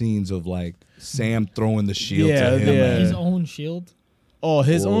get scenes of like Sam throwing the shield Yeah, to him. yeah. and- His own shield. Oh,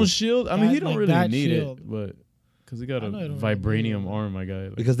 his Whoa. own shield. I mean, he That- don't like really that need shield. it, but because he got I a know he don't really need vibranium it. arm, my guy.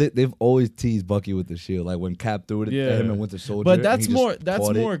 Like, because they've always teased Bucky with the shield, like when Cap threw it Yeah. at him and Winter Soldier. but and that's he just caught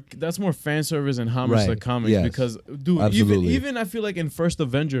it. that's more fan service and homage to Right, comics yes. because dude, Absolutely. even I feel like in First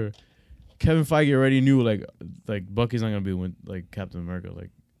Avenger, Kevin Feige already knew like Bucky's not gonna be like Captain America. Like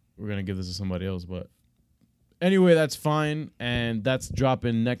we're gonna give this to somebody else. But anyway, that's fine, and that's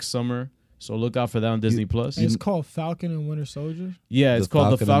dropping next summer. So look out for that on Disney Plus. It's called Falcon and Winter Soldier. Yeah, it's The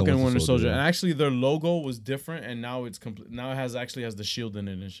called the Falcon and Falcon and Winter Soldier. yeah. And actually, their logo was different, and now it's complete. Now it has the shield in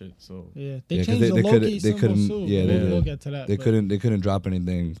it and shit. So Yeah, they Yeah, 'cause changed they the couldn't- Loki they symbol couldn't- too. yeah, they we'll did. get to that. They but couldn't drop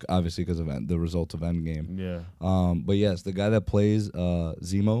anything obviously because of the result of Endgame. yeah, But yes, the guy that plays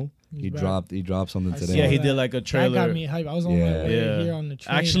Zemo, He's he back. dropped something I today. saw yeah, he that. did like a That trailer. got me hype. I was on Yeah. my way Yeah. here on the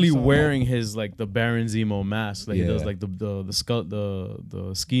train. Actually I saw wearing his like the Baron Zemo mask, like he does Yeah. like the skull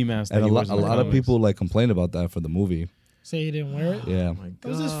the ski mask. And that a he lot wears in the of comics. people like complained about that for the movie. that. Say he didn't wear it. Yeah. Oh my That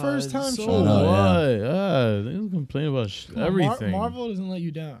was his first time so showing up. what? They was complaining about Come on, everything. Marvel doesn't let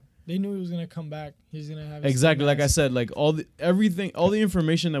you down. They knew he was gonna come back. He's gonna have his Exactly, like I mask. said, like all the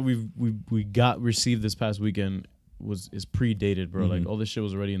information that we got received this past weekend is predated, bro. Like all this shit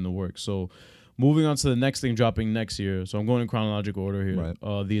was already in the works. So moving on to the next thing dropping next year. So I'm going in chronological order here.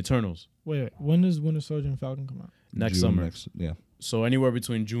 Right. The Eternals Wait, when does Winter Soldier and Falcon come out? next June summer. yeah. So anywhere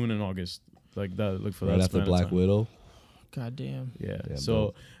between June and August, like that. Look for Right that. after span of Black time. Widow. God damn. Yeah. Yeah, So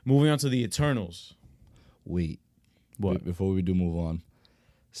dope. moving on to the Eternals. Wait. What? Before we do move on.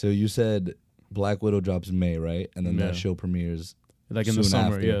 So you said Black Widow drops May, right? And then Yeah. that show premieres. Like in the soon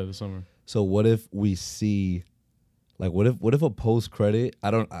summer. after. Yeah, the summer. So what if we see, like, what if a post credit?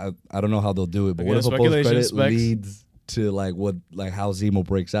 I don't know how they'll do it, but Again, what if a post speculation, credit specs. leads to like how Zemo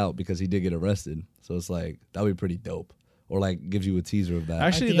breaks out because he did get arrested? So it's like that would be pretty dope, or like gives you a teaser of that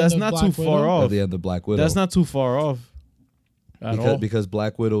Actually, the that's end of not too Black far Widow? off. at the end of Black Widow. That's not too far off. At all. because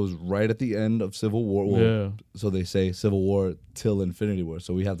Black Widow's right at the end of Civil War. Well, Yeah. So they say Civil War till Infinity War.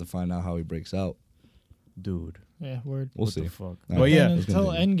 So we have to find out how he breaks out. Dude. Yeah, word. We'll What see. the fuck? All But right. yeah, And it's gonna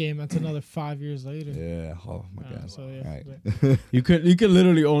until be- Endgame, that's another 5 years later. Yeah. Oh my God. So yeah, All right. but- you could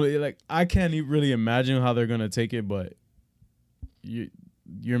literally only like I can't really imagine how they're gonna take it, but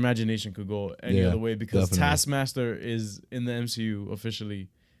your imagination could go any Yeah, other way because definitely. Taskmaster is in the MCU officially,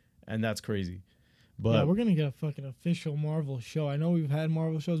 and that's crazy. yeah, But we're gonna get a fucking official Marvel show. I know we've had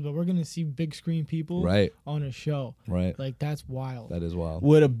Marvel shows, but we're gonna see big screen people Right. on a show. Right. Like that's wild. That is wild.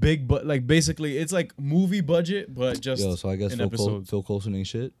 with a big but like basically it's like movie budget, but just Yo, so I guess in Phil, episodes. Phil Coulson ain't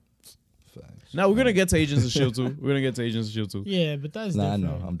shit. Facts. Now we're gonna get to Agents of Shield too. We're gonna get to Agents of Shield too. Yeah, but that's Nah, I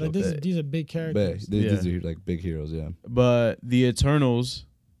different. know, I'm Like dope. these are big But characters. these Yeah. are like big heroes, yeah. But the Eternals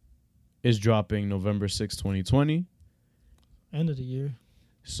is dropping November 6, 2020. End of the year.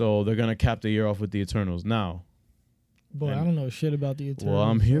 So they're gonna cap the year off with the Eternals. Now, Boy, And- I don't know shit about the Eternals. well,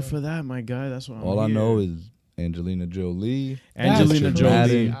 I'm here so- for that, my guy. That's what I'm All I here. know is Angelina Jolie. That's Angelina Richard Jolie.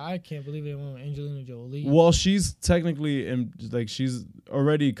 Madden. I can't believe they went with Angelina Jolie. Well, she's technically she's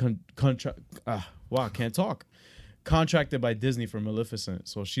already contracted by Disney for Maleficent.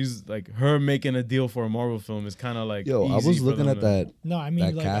 So she's like her making a deal for a Marvel film is kind of like Yo, I easy was for looking them at to- that. No, I mean,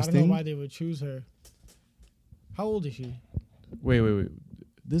 that like, I don't casting? know why they would choose her. How old is she? Wait.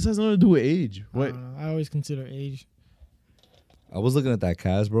 This has nothing to do with age. I What? don't know. I always consider age. I was looking at that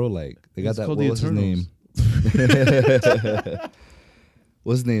cast, bro. Like they got It's that. called What The was his Eternals. name?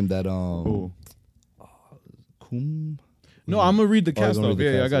 What's his name? That Who? Kum. No, I'm gonna read the Oh, you're cast gonna off. read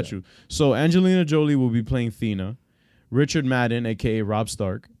the Yeah, I cast, got yeah. you. So Angelina Jolie will be playing Thena. Richard Madden, aka Rob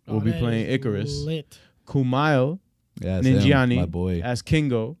Stark, will Oh, be that playing is Icarus. Lit. Kumail Yeah, it's him, Nanjiani my boy. as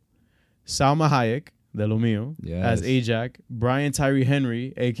Kingo. Salma Hayek, de lo mío, as Yes. Ajax. Brian Tyree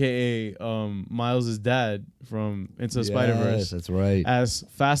Henry, aka Miles' dad from Into the Spider-Verse, Yes, that's right. as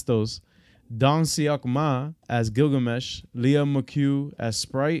Fastos. Don Siak Ma as Gilgamesh. Leah McHugh as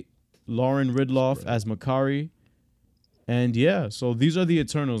Sprite. Lauren Ridloff as Makari. And yeah, so these are the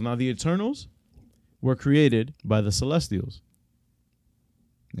Eternals. Now the Eternals were created by the Celestials.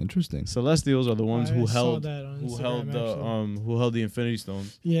 Interesting. Celestials are the ones I who saw held that on who Instagram, held the actually. who held the Infinity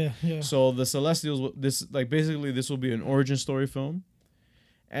Stones. Yeah, yeah. So the Celestials, this like basically this will be an origin story film,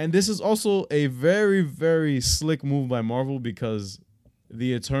 and this is also a very very slick move by Marvel because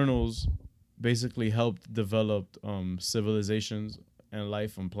the Eternals basically helped develop civilizations and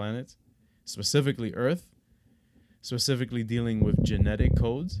life on planets, specifically Earth, specifically dealing with genetic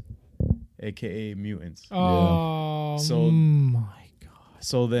codes, aka mutants. Oh, So- my God.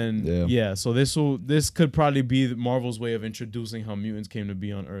 So then, Yeah. so this could probably be Marvel's way of introducing how mutants came to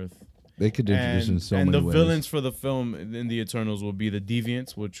be on Earth. They could introduce in so and many the ways. villains for the film in the Eternals will be the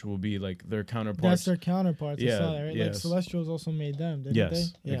Deviants, which will be like their counterparts. That's their counterparts. Yeah, I saw that, right? Like yes. Celestials also made them, didn't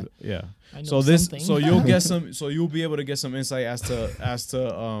yes, they? Yeah. yeah. I know So this, something. so you'll get some, so you'll be able to get some insight as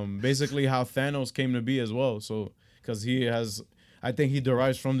to basically how Thanos came to be as well. So because he has, I think he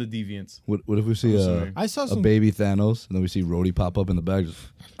derives from the Deviants. What if we see I'm a sorry. I saw a some. baby Thanos and then we see Rhodey pop up in the bag?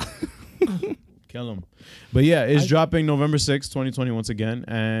 Just, Kill him. But yeah, it's I- dropping November 6th, 2020 once again.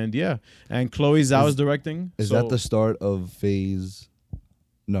 And yeah, and Chloe Zhao is directing. is so that the start of phase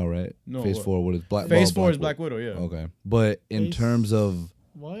No, right? No, Phase what? 4. What is Black? Phase well, 4 is Black Widow. Yeah. Okay, but in Phase- terms of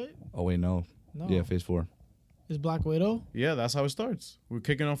What? oh wait, no. No. Yeah, Phase 4. Is Black Widow? Yeah, that's how it starts. We're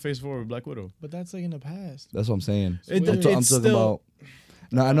kicking off Phase 4 with Black Widow. But that's like in the past. That's what I'm saying. It- That's what I'm it's talking still- about.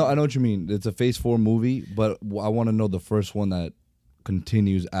 No, I know what you mean. It's a Phase 4 movie, but I want to know the first one that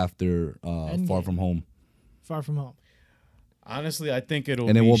continues after Far Endgame. From Home. Far From Home. Honestly, I think it'll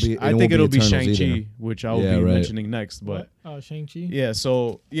And it be. won't be- I it think won't it'll be be Eternals Shang-Chi, either. which I'll Yeah, be right. mentioning next. But What? Oh, Shang-Chi? yeah,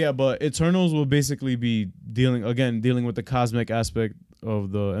 so yeah, but Eternals will basically be dealing with the cosmic aspect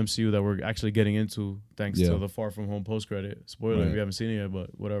of the MCU that we're actually getting into, thanks Yeah. to the Far From Home post credit. Spoiler if Right. you haven't seen it yet,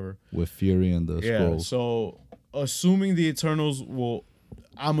 but whatever. With Fury and the Yeah. Scrolls. So assuming the Eternals will,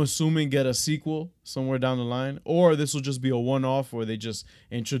 I'm assuming, get a sequel somewhere down the line, or this will just be a one-off where they just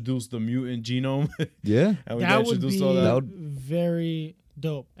introduce the mutant genome Yeah. and we That get would introduced be all that. That would- very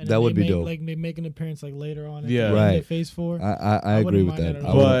dope. And That if would they be dope. Like they make an appearance like later on. At Yeah. the end Right. of Phase 4. I agree wouldn't with mind that. that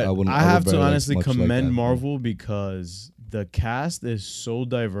at all. But I have would to very honestly much like commend that. Marvel because the cast is so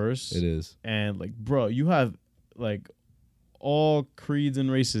diverse. It is. And like, bro, you have like all creeds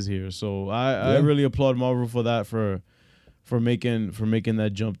and races here. So I Yeah. really applaud Marvel for that for making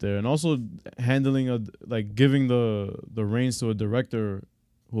that jump there, and also handling giving the reins to a director,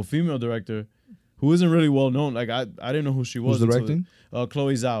 a female director, who isn't really well known. Like I didn't know who she was. Who's directing?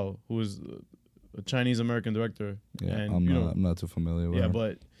 Chloe Zhao, who is a Chinese American director. Yeah, and I'm not too familiar with yeah, her.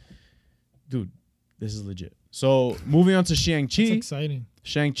 but dude, this is legit. So moving on to It's Shang-Chi exciting.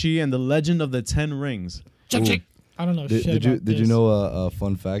 and the Legend of the Ten Rings Shang-Chi. I don't know Did, shit did you about did you this. know a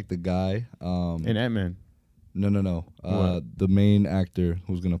fun fact? The guy, in Ant-Man. no, What? the main actor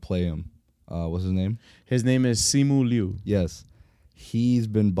who's gonna play him, what's his name? His name is Simu Liu. Yes, he's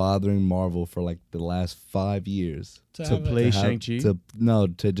been bothering Marvel for like the last 5 years To to have a- play to have- Shang-Chi?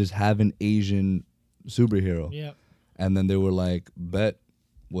 to just have an Asian superhero, Yeah. and then they were like, "Bet,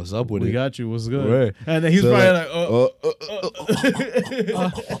 what's up with We it?" got you. What's good? Right. And then he's So, probably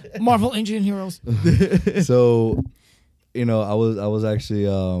like, Marvel Ancient Heroes. So, I was actually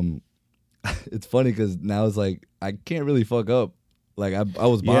it's funny because now it's like I can't really fuck up. Like I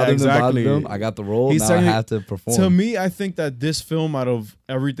was Yeah, bothering exactly. them. I got the role. He's Now I saying- have to perform. To me, I think that this film, out of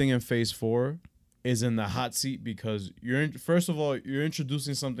everything in Phase 4, is in the hot seat because first of all, you're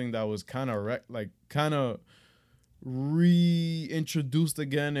introducing something that was kind of reintroduced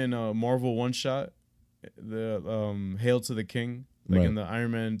again in a Marvel one shot, the Hail to the King, like in Right. the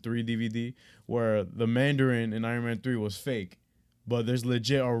Iron Man 3 DVD, where the Mandarin in Iron Man 3 was fake, but there's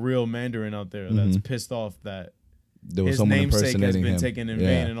legit a real Mandarin out there that's pissed off that there was his someone namesake has impersonating been him. taken in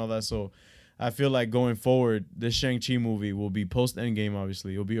vain and all that. So I feel like going forward, this Shang-Chi movie will be post Endgame,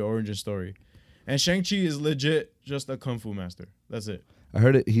 obviously. It'll be an origin story. And Shang-Chi is legit just a kung fu master. That's it. I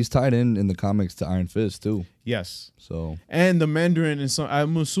heard it. He's tied in the comics to Iron Fist too. Yes. So And the Mandarin,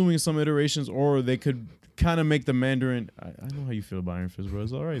 I'm assuming some iterations, or they could kind of make the Mandarin. I know how you feel about Iron Fist, bro.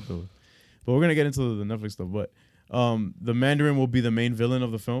 It's all right, though. But we're going to get into the Netflix stuff. But the Mandarin will be the main villain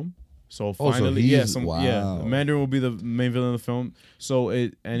of the film. So finally, wow. the Mandarin will be the main villain of the film. So he'll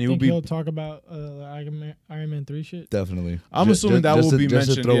Think be. he'll talk about Iron Man 3 shit? definitely, I'm assuming that will be just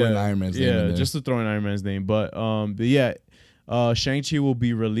mentioned. to throw in yeah. Iron Man's name. in there. Just to throw in Iron Man's name. But yeah, Shang-Chi will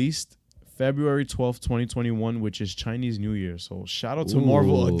be released February 12th, 2021, which is Chinese New Year. So shout out to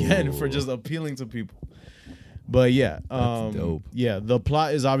Marvel again for just appealing to people. But yeah, That's dope. yeah, the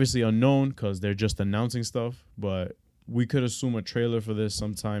plot is obviously unknown because they're just announcing stuff. But we could assume a trailer for this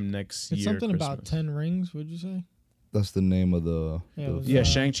sometime next It's year. something about Christmas. 10 rings, would you say? That's the name of the. Yeah, it was, Yeah,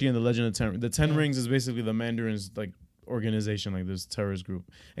 Shang-Chi and the Legend of Ten. The Ten Yeah. Rings is basically the Mandarin's like organization, like this terrorist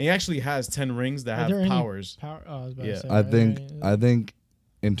group, and he actually has 10 rings that Are there have any powers. Power, oh, I was about Yeah. to say, I are there think. any- I think,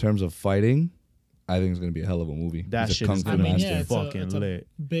 in terms of fighting, I think it's gonna be a hell of a movie. That He's a shit kung is fu gonna I mean, be yeah, it's a- fucking it's a lit.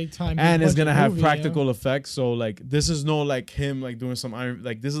 big time. And big it's gonna budget have movie, practical effects. So like, this is no like him like doing some iron.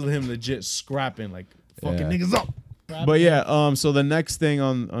 Like this is him legit scrapping like fucking Yeah. niggas up. Yeah. But yeah, so the next thing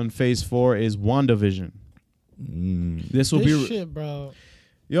on Phase 4 is WandaVision. This will This be shit, bro.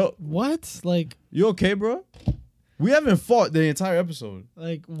 yo. What? Like You okay, bro? We haven't fought the entire episode.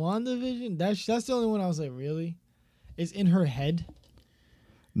 WandaVision? That's the only one I was like, really? It's in her head.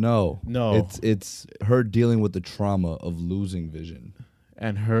 No, No. It's her dealing with the trauma of losing Vision.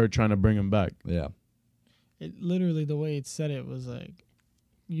 And her trying to bring him back. Yeah, It literally, the way it said it was like,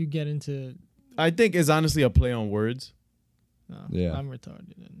 you get into. I think it's honestly a play on words. No, Yeah. I'm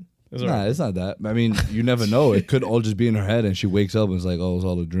retarded. And It's nah, alright. it's not that. I mean, you never know. It could all just be in her head, and she wakes up and it's like, oh, it was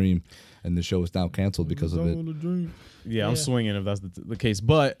all a dream, and the show is now canceled because of it. Yeah, I'm Yeah. swinging if that's the case.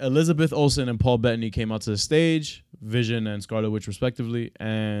 But Elizabeth Olsen and Paul Bettany came out to the stage, Vision and Scarlet Witch respectively,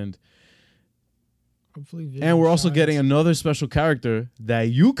 and Hopefully Vision And we're also shines. getting another special character that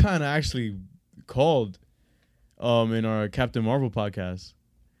you kind of actually called in our Captain Marvel podcast.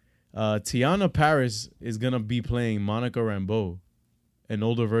 Tiana Paris is going to be playing Monica Rambeau, an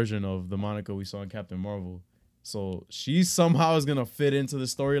older version of the Monica we saw in Captain Marvel. So she somehow is going to fit into the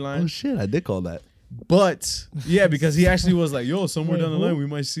storyline. Oh shit, I did call that. But yeah, because he actually was like, yo, somewhere Wait, down the who? line we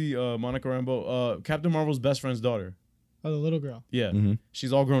might see Monica Rambeau, Captain Marvel's best friend's daughter. Oh, the little girl. Yeah, Mhm.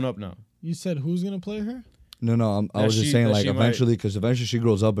 she's all grown up now. You said who's gonna play her? No, I That was just she- saying that like she might- eventually, because eventually she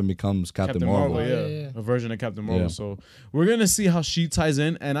grows up and becomes Captain Marvel. Oh, yeah. yeah. A version of Captain Marvel. Yeah. So we're gonna see how she ties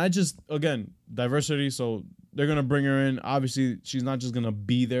in, and I just again diversity. So they're gonna bring her in. Obviously, she's not just gonna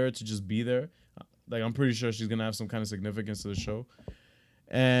be there to just be there. Like I'm pretty sure she's gonna have some kind of significance to the show.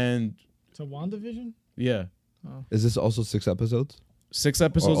 And To WandaVision? yeah, Is this also 6 episodes? 6 Or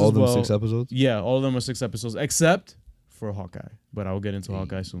episodes all as of them well. 6 episodes? Yeah, all of them are 6 episodes, except for Hawkeye. But I will get into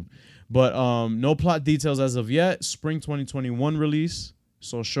Hawkeye soon. But no plot details as of yet. Spring 2021 release,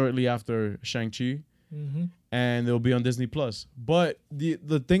 so shortly after Shang-Chi, Mm-hmm. and it'll be on Disney Plus. But the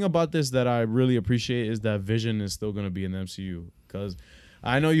thing about this that I really appreciate is that Vision is still gonna be in the MCU, because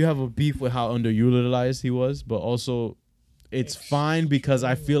I know you have a beef with how underutilized he was, but also it's fine because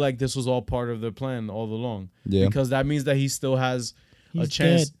I feel like this was all part of their plan all along. Yeah. Because that means that he still has a He's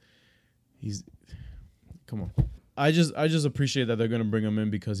chance. dead. He's come on. I just appreciate that they're gonna bring him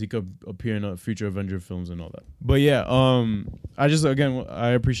in because he could appear in future Avenger films and all that. But yeah, I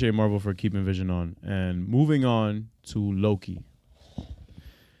appreciate Marvel for keeping Vision on and moving on to Loki.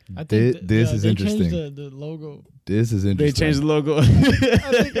 I Thi- think this is they interesting. changed the logo. This is They interesting. changed the logo. I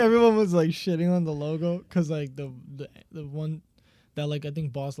think everyone was like shitting on the logo because like the one that like I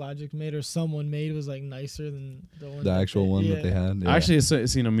think Boss Logic made or someone made was like nicer than the one. the that actual one that they had. Yeah. I actually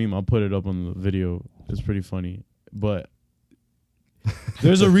seen a meme. I'll put it up on the video. It's pretty funny. But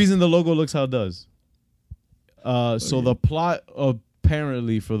there's a reason the logo looks how it does. So the plot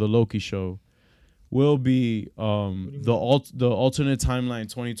apparently for the Loki show will be the alternate timeline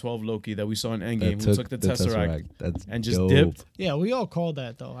 2012 Loki that we saw in Endgame, That who took the Tesseract. That's and just dope. dipped. Yeah, we all called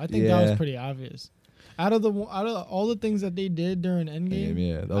that though. I think that was Yeah. pretty obvious. Out of all the things that they did during Endgame,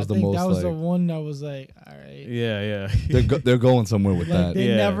 Yeah, that was I the think most that was like the one that was like, all right. Yeah. they're going somewhere with Like that. they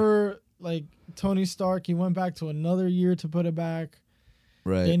Yeah. never like Tony Stark. He went back to another year to put it back.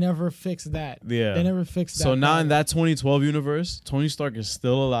 Right. They never fixed that. Yeah. They never fixed that. So now part. in that 2012 universe, Tony Stark is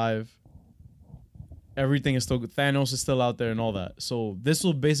still alive. Everything is still Thanos is still out there and all that. So this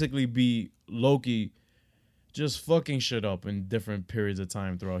will basically be Loki just fucking shit up in different periods of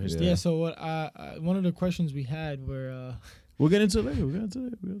time throughout history. Yeah. So what? One of the questions we had were. We'll get into it later. We'll get into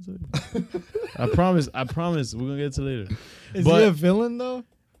it. I promise. We're gonna get into it later. Is But- he a villain though?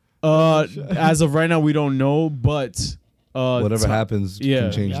 As of right now, we don't know, but Whatever happens yeah.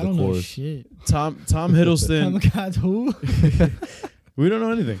 can change Yeah, I the don't know course. shit. Tom Oh Hiddleston. my God, who? We don't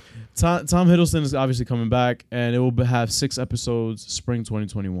know anything. Tom Hiddleston is obviously coming back, and it will have 6 episodes spring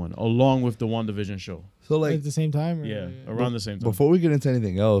 2021, along with the WandaVision show. So Like like at the same time? Or? Yeah, around the same time. before we get into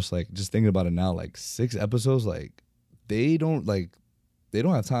anything else, like just thinking about it now, like 6 episodes, like they don't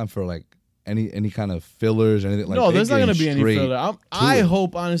have time for like any kind of fillers or anything. Like no, they're there's not gonna be getting any straight filler. I it.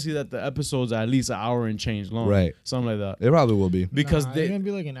 hope honestly that the episodes are at least an hour and change long, Right. Something like that. They probably will be. Because Nah, they, it's gonna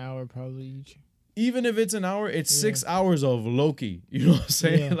be like an hour probably each. even if it's an hour, it's Yeah. 6 hours of Loki. You know what I'm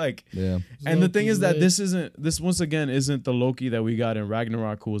saying? Yeah. Like, Yeah. and the thing Loki is that lit. this once again isn't the Loki that we got in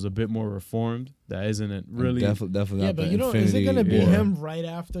Ragnarok, who was a bit more reformed. That isn't it really. Definitely Yeah, not but the you know, is it Infinity gonna be War. him right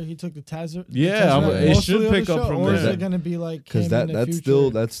after he took the Tesseract? Yeah, it should pick up from or is there. it gonna be like Because him in the that's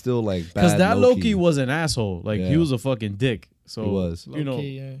future? still like bad. Because that Loki was an asshole. Like he Yeah. was a fucking dick. So He was. you know.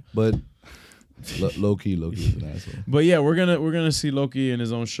 Low-key, yeah. But Loki is an asshole. But yeah, we're gonna see Loki in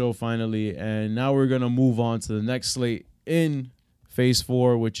his own show finally, and now we're gonna move on to the next slate in Phase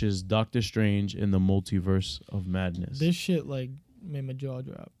 4, which is Doctor Strange in the Multiverse of Madness. This shit like made my jaw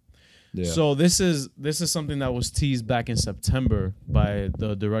drop. Yeah. So this is something that was teased back in September by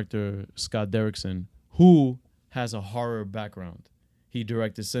the director Scott Derrickson, who has a horror background. He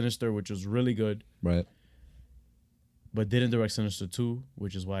directed Sinister, which was really good, right. but didn't direct Sinister 2,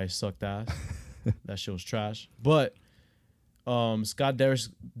 which is why it sucked ass. That shit was trash. But Scott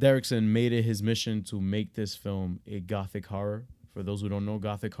Derrickson made it his mission to make this film a gothic horror. For those who don't know,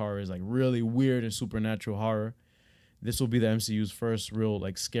 gothic horror is like really weird and supernatural horror. This will be the MCU's first real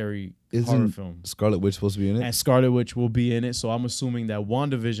like scary horror Isn't film. Scarlet Witch supposed to be in it? And Scarlet Witch will be in it, so I'm assuming that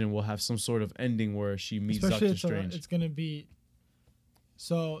WandaVision will have some sort of ending where she meets Especially Doctor Strange. it's gonna be.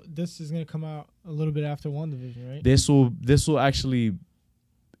 So this is gonna come out a little bit after WandaVision, right? This will actually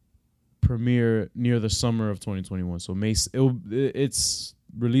premiere near the summer of 2021. So it's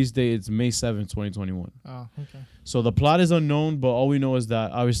release date is May 7th, 2021. Oh, okay. So the plot is unknown, but all we know is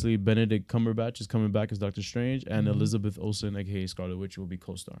that obviously Benedict Cumberbatch is coming back as Doctor Strange, and Elizabeth Olsen, aka Scarlet Witch, will be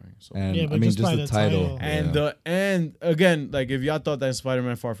co-starring. So. And Yeah, I but mean, just just by the the title. title. And again, like if y'all thought that in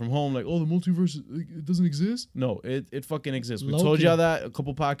Spider-Man Far From Home, like, oh, the multiverse, it doesn't exist. No, it fucking exists. We told Loki. y'all that a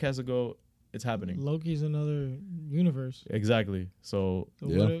couple podcasts ago. It's happening. Loki's another universe. Exactly. So So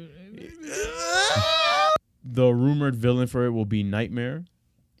Yeah. what the rumored villain for it will be Nightmare,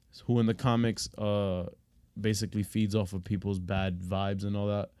 who in the comics basically feeds off of people's bad vibes and all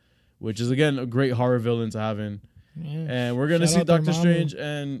that, which is again a great horror villain to have in. yeah. And we're gonna Shout see out Doctor Dormammu. Strange,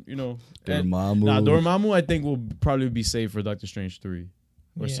 and you know, and, Dormammu. Dormammu I think will probably be saved for Doctor Strange 3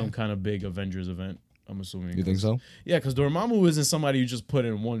 or Yeah. some kind of big Avengers event. I'm assuming. You think so? Yeah, because Dormammu isn't somebody you just put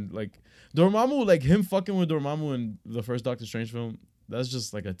in one. Like Dormammu, like him fucking with Dormammu in the first Doctor Strange film. That's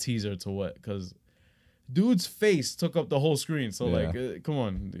just like a teaser to what? Because dude's face took up the whole screen. So Yeah. like, come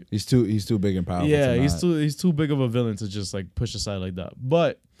on. He's too big and powerful. Yeah, to he's not- too big of a villain to just like push aside like that.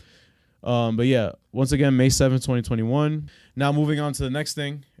 But yeah, once again, May 7th, 2021. Now moving on to the next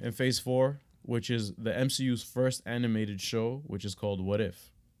thing in Phase 4, which is the MCU's first animated show, which is called What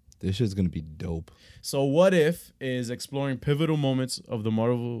If. This shit's gonna be dope. So What If is exploring pivotal moments of the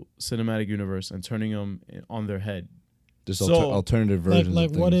Marvel Cinematic Universe and turning them on their head. Just So, alternative Like versions.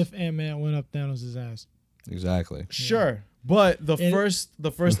 of what things. if Ant-Man went up Thanos' ass? Exactly. Sure, but the And-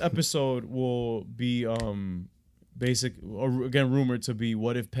 first episode will be again rumored to be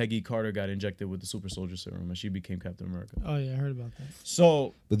what if Peggy Carter got injected with the super soldier serum and she became Captain America. Oh yeah, I heard about that.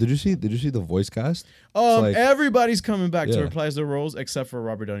 So But did you see the voice cast? like- everybody's coming back to Yeah. reprise their roles except for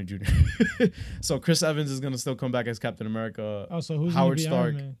Robert Downey Jr. So Chris Evans is gonna still come back as Captain America. Oh, so who's Howard gonna be Stark.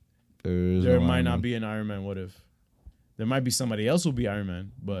 Iron Man? There No might Iron not Man. be an Iron Man. What if? There might be somebody else who'll be Iron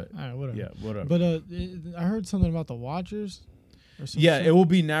Man, but All right, whatever. yeah, whatever. But I heard something about the Watchers. Or some yeah, shit. it will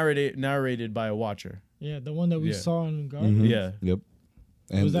be narrated by a Watcher. Yeah, the one that we Yeah. saw in Guardians. Mhm. Yeah. Yep.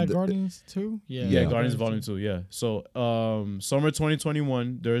 And Was that the- Guardians 2? Yeah, Yeah. Guardians Volume 2, yeah. So, summer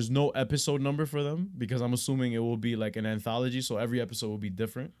 2021, there's no episode number for them because I'm assuming it will be like an anthology, so every episode will be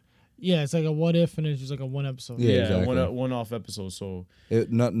different. Yeah, it's like a what if, and it's just like a one episode. Yeah. exactly. one-off episode. So,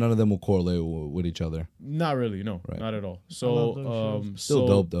 None of them will correlate with each other. not really, no, Right. not at all. love So, those shows. Still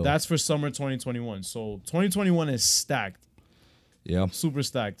dope, though. That's for summer 2021. So, 2021 is stacked, Yeah. super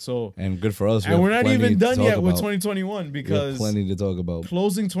stacked. So, And good for us. we and have we're not plenty even to done talk yet with about. 2021 We have because plenty to talk about.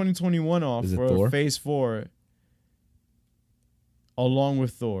 closing 2021 off Is it for Thor? Phase 4, along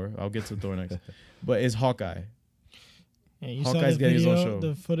with Thor, I'll get to Thor next, but is Hawkeye. Yeah, you Hawkeye's saw the getting his own video, show.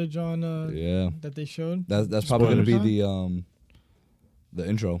 the footage on Yeah. that they showed. That's probably gonna be Spoilers, the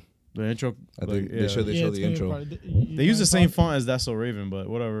intro. The intro, I think they show the it's intro. gonna be part- They use the same font as That's So Raven, but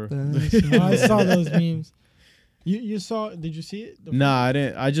whatever. I saw those memes. You saw? Did you see it? The Nah, I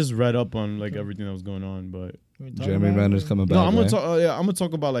didn't. I just read up on like everything that was going on, but we talked Jeremy about it? Renner's coming back. no, I'm gonna right? talk. Yeah, I'm gonna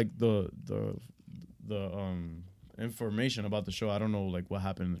talk about like the information about the show. I don't know like what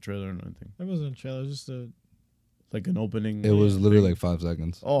happened in the trailer or anything. It wasn't a trailer. It was just a. Like an opening. It was literally thing. like 5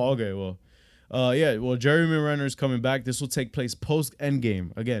 seconds. Oh, okay. Well, yeah. Well, Jeremy Renner is coming back. This will take place post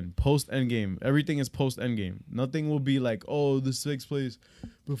Endgame. Again, post Endgame. Everything is post Endgame. Nothing will be like, oh, this takes place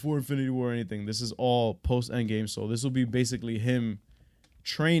before Infinity War or anything. This is all post Endgame. So this will be basically him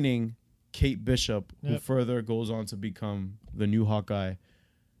training Kate Bishop, who Yep. further goes on to become the new Hawkeye,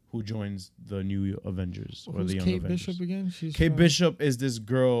 who joins the new Avengers or Who's the Young Kate Avengers. Bishop again? She's Kate from- Bishop is this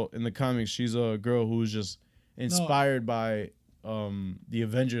girl in the comics. She's a girl who's just inspired by the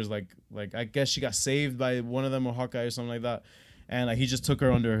Avengers. Like I guess she got saved by one of them or Hawkeye or something like that, and like he just took her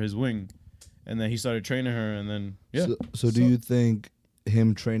under his wing, and then he started training her, and then yeah. So do you think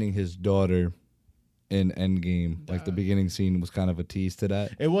him training his daughter in Endgame, like the beginning scene, was kind of a tease to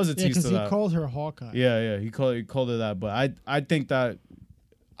that? It was a Yeah, tease because to he that. called her Hawkeye. Yeah, he called her that, but I think that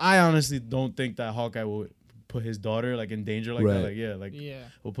I honestly don't think that Hawkeye will put his daughter like in danger like that. Right. Like Yeah.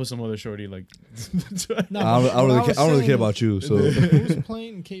 we'll put some other shorty like. No, I don't but really, what I don't really saying care is, about you. So Who's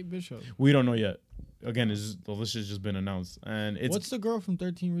playing Kate Bishop? We don't know yet. Again, the list has just been announced, and it's What's the girl from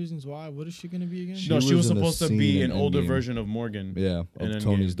 13 Reasons Why? What is she gonna be again? no. She was in the supposed to be scene an in older Endgame. version of Morgan. yeah, And of Endgame.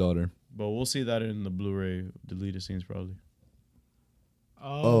 Tony's daughter. But we'll see that in the Blu-ray deleted scenes probably.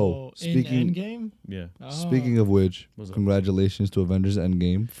 Oh, speaking- in Endgame. Yeah. Oh. Speaking of which, What's up? congratulations to Avengers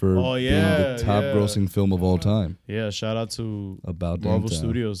Endgame for Oh, being yeah, the top yeah. grossing film of all time. Yeah, shout out to About damn Marvel time.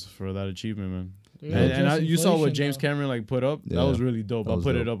 Studios for that achievement, man. Yeah, And just you saw what inflation, James though. Cameron like put up. Yeah, That was really dope. that I'll was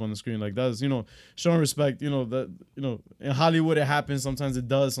put it dope. up on the screen. Like that's showing respect. In Hollywood it happens. Sometimes it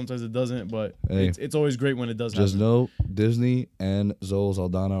does. Sometimes it doesn't. But Hey. it's always great when it does Just happen. know Disney and Zoe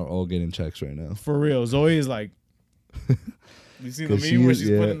Saldana are all getting checks right now. For real, Zoe is like You seen the 'Cause she meme where is- she's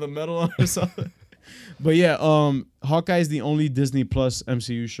yeah. putting the medal on herself? But yeah, Hawkeye is the only Disney Plus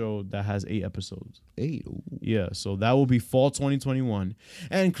MCU show that has 8 episodes. Hey, ooh. Yeah, so that will be fall 2021.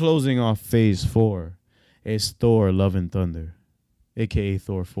 And closing off Phase 4 is Thor: Love and Thunder, aka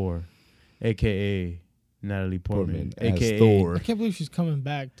Thor 4, aka Natalie Portman, Portman as aka Thor. I can't believe she's coming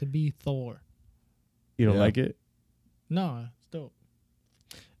back to be Thor. You don't Yeah. like it? No, it's dope.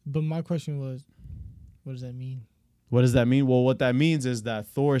 But my question was, what does that mean? What does that mean? Well, what that means is that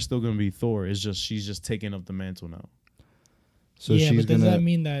Thor is still gonna be Thor. It's just she's just taking up the mantle now. So yeah, she's but does gonna. that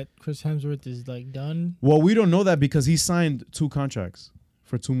mean that Chris Hemsworth is like done? Well, we don't know that because he signed 2 contracts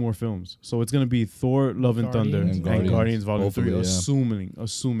for 2 more films. So it's gonna be Thor: Love and Thunder Guardians and and Guardians Volume Hopefully, 3. yeah.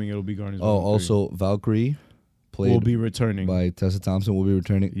 Assuming it'll be Guardians. Oh, Volume 3. also Valkyrie, played will be returning. by Tessa Thompson, will be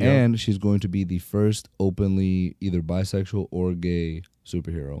returning, Yep. and she's going to be the first openly either bisexual or gay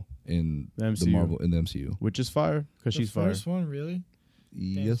superhero in The the MCU. Marvel in the MCU. Which is fire because she's fire. First one, really?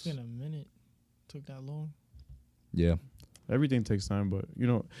 Damn, Yes. It's been a minute. Took that long. Yeah. Everything takes time, but you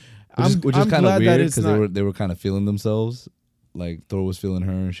know, Which is kind of glad that weird it's because not. they were kind of feeling themselves. Like Thor was feeling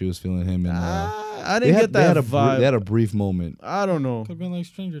her and she was feeling him. And I they didn't had, get they that had a vibe. they had a brief moment. I don't know. Could have been like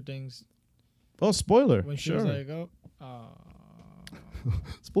Stranger Things Oh, spoiler. when she Sure. was like, oh,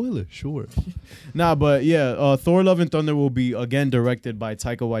 Spoiler, sure. Nah, but yeah, Thor: Love and Thunder will be again directed by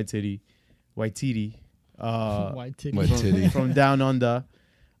Taika Waititi. white titty. White titty. From Down Under.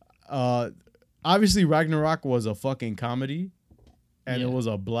 Obviously, Ragnarok was a fucking comedy, and Yeah. it was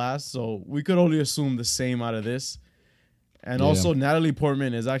a blast. So we could only assume the same out of this. And Yeah. also, Natalie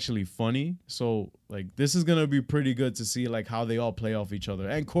Portman is actually funny. So like, this is gonna be pretty good to see like how they all play off each other.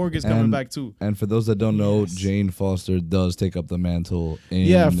 And Korg is coming And- back too. And for those that don't know, Yes. Jane Foster does take up the mantle in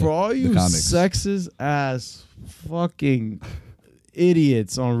Yeah, for all the you comics. sexist ass fucking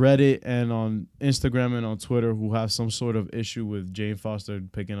idiots on Reddit and on Instagram and on Twitter who have some sort of issue with Jane Foster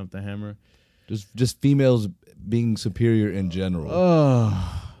picking up the hammer. Just females being superior in general.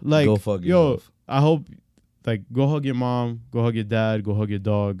 Like, Go fuck yo, yourself. I hope, like, go hug your mom, go hug your dad, go hug your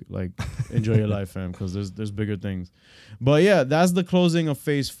dog. Like, enjoy your life, fam, because there's bigger things. But yeah, that's the closing of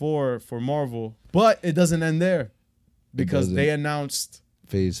Phase 4 for Marvel. But it doesn't end there because doesn't. they announced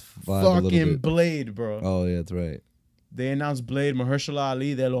Phase 5 a little fucking bit. Blade, bro. Oh yeah, that's right. They announced Blade, Mahershala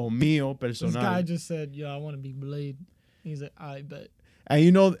Ali, de lo mío This guy personal. just said, yo, I want to be Blade. He's like, I bet. And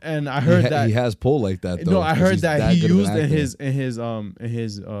you know, and I heard that he has pull like that. Though, no, I 'cause heard he's that he good of an used actor. in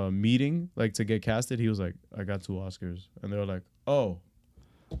his meeting, like, to get casted. He was like, I got 2 Oscars, and they were like, oh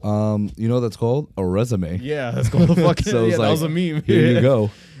You know what that's called? A resume. yeah, that's called the fucking So it's yeah, that like, was a meme. Here you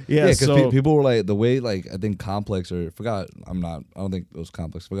go. Yeah, because so people were like the way, like, I think Complex or I don't think it was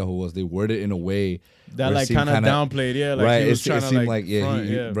Complex. Forgot who it was. They worded it in a way that where it like seemed kind of kinda- downplayed, yeah, like right. he was It trying to seemed like yeah, front,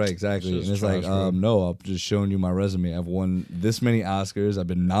 he, yeah, right, exactly. Shit's And it's trash, like, bro. no, I'm just showing you my resume. I've won this many Oscars. I've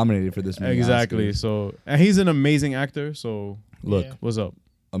been nominated for this many exactly. Oscars. So and he's an amazing actor. So Look, Yeah. what's up?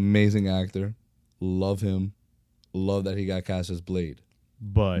 amazing actor. Love him. Love that he got cast as Blade.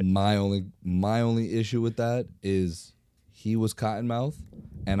 But My only issue with that is he was Cottonmouth,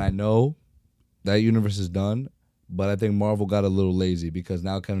 and I know that universe is done, but I think Marvel got a little lazy because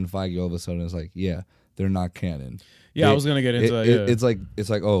now Kevin Feige all of a sudden is like, yeah, they're not canon. yeah, I They- was gonna get into that. it- Yeah. it's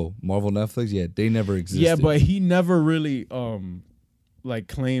like oh, Marvel Netflix, yeah, they never existed. Yeah, but he never really like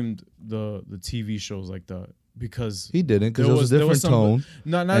claimed the TV shows like that because he didn't because there it was a there different tone.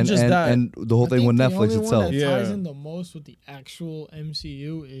 not and, just and, that. and the whole I thing think with the Netflix only itself. one that Yeah. ties in the most with the actual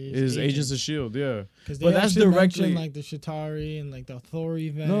MCU is Agents of Shield, yeah. because but that's directly- like the Shatari and like the Thor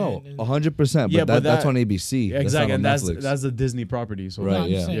event. No, and, 100%. Yeah, But but that's that- on ABC. Exactly, and that's not on that's Netflix. the Disney property. So Right, No, I'm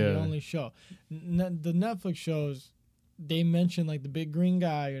yeah. just saying the Yeah. only show. The Netflix shows, they mention like the big green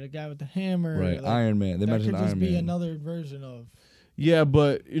guy or the guy with the hammer. Right, like, Iron Man. They that mentioned could just Iron be Man. another version of. Yeah,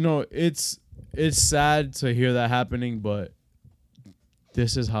 but you know, it's sad to hear that happening, but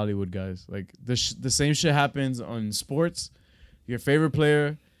this is Hollywood, guys. Like the same shit happens on sports. Your favorite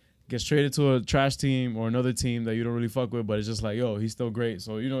player gets traded to a trash team or another team that you don't really fuck with, but it's just like, yo, he's still great.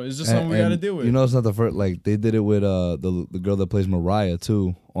 So you know, it's just something we gotta deal with. You know, it's not the first. Like they did it with the girl that plays Mariah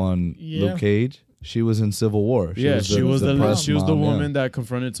too on Yeah. Luke Cage. She was in Civil War. she was the press she was the mom, yeah. woman that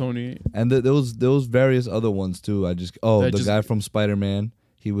confronted Tony. And there was various other ones too. That The just- guy from Spider-Man.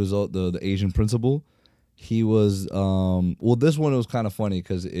 He was the Asian principal. He was well. This one was kind of funny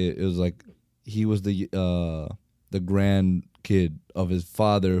because it was like he was the grand kid of his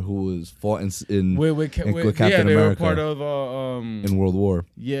father who was fought in With Captain yeah, they America. were part of in World War.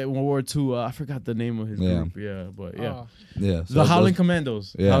 yeah, World War II. I forgot the name of his Yeah. group. Yeah, but yeah, Yeah, so the Howling those-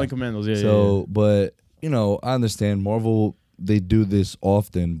 Commandos. Yeah. Howling Commandos. Yeah. So, but you know, I understand Marvel. They do this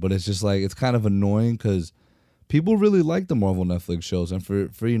often, but it's just like it's kind of annoying because people really like the Marvel Netflix shows, and for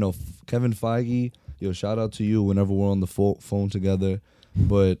Kevin Feige, shout out to you whenever we're on the phone together.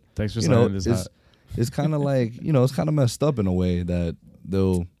 But Thanks for signing this hat. It's kind of like it's kind of messed up in a way that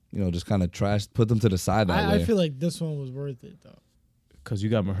they'll just kind of put them to the side that way. I feel like this one was worth it though. Cause you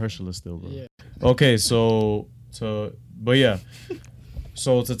got Mahershala still, bro. Yeah. Okay, so to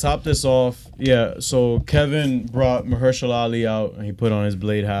top this off, so Kevin brought Mahershala Ali out and he put on his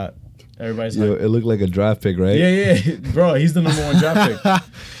Blade hat. Everybody's like, it looked like a draft pick, right? yeah, bro, he's the number 1 draft pick.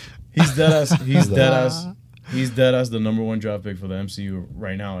 He's dead ass. He's dead ass the number 1 draft pick for the MCU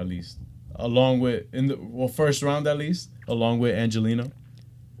right now, at least. Along with first round at least, along with Angelina,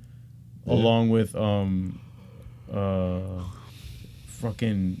 along with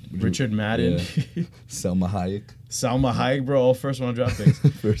fucking Richard Madden, Salma Hayek, bro, all first round draft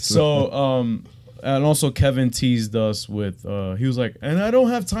picks. So and also Kevin teased us with he was like, and I don't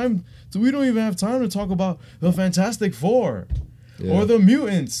have time. So we don't even have time to talk about the Fantastic Four. Yeah. Or the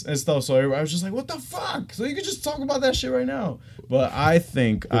mutants and stuff. So I was just like, what the fuck? So you could just talk about that shit right now. But I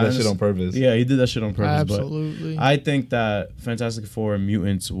think Did that shit on purpose. Yeah, he did that shit on purpose. Absolutely. But I think that Fantastic Four and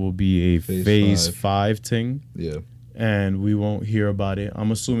mutants will be a phase 5 thing. Yeah. And we won't hear about it.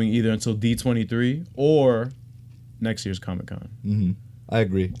 I'm assuming either until D23 or next year's Comic-Con. Mm-hmm. I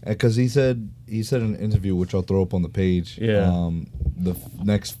agree, because he said in an interview, which I'll throw up on the page. Yeah. The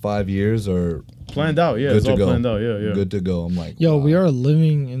next 5 years are planned out. Yeah, good it's to all go. planned out. Yeah. Good to go. I'm like, Yo, wow. we are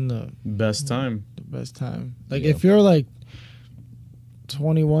living in the Best time. best time. Like, Yeah. if you're like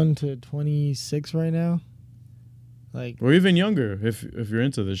 21 to 26 right now, like, Or even younger if you're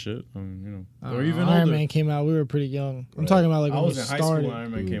into this shit. Or even Iron older. Man came out, we were pretty young. I'm talking about like I when was we in high started. school when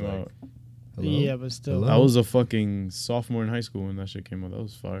Iron Man came Like, out. Hello? Yeah, but still. Hello? I was a fucking sophomore in high school when that shit came out. That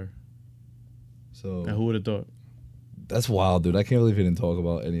was fire. So And who would have thought? that's wild, dude. I can't believe he didn't talk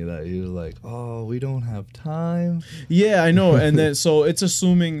about any of that. He was like, "Oh, we don't have time." Yeah, I know. And then so it's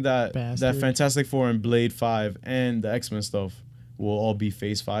assuming that Bastard. Fantastic Four and Blade 5 and the X-Men stuff will all be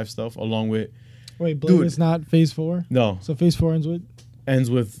Phase 5 stuff, along with Wait, Blade Dude. is not Phase 4? no So Phase 4 ends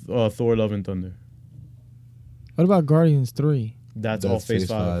with? Thor: Love and Thunder. What about Guardians 3? That's all Phase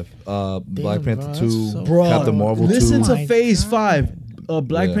 5. Black Damn, Panther bro, 2, that's so Bro, Captain Marvel listen 2, to My Phase God. 5.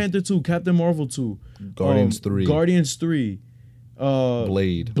 Black Yeah. Panther 2, Captain Marvel 2, Guardians 3, Guardians 3,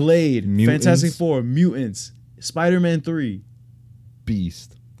 Blade, Fantastic Mutants. Four, Mutants, Spider-Man 3,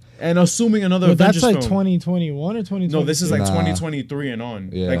 Beast. and assuming another But Avengers that's like film. 2021 or 2020? No, this is like Nah. 2023 and on.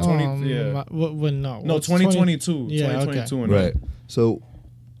 Yeah. Like 20. yeah. No. No, What's 2022. Yeah, 2022 and Right. on. So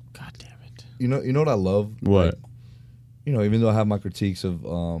God damn it. you know what I love? What? Like, even though I have my critiques of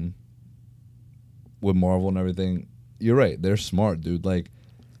with Marvel and everything, you're right. They're smart, dude. Like,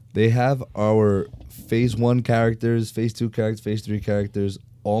 they have our Phase 1 characters, Phase 2 characters, Phase 3 characters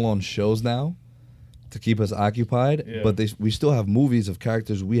all on shows now to keep us occupied. Yeah. But we still have movies of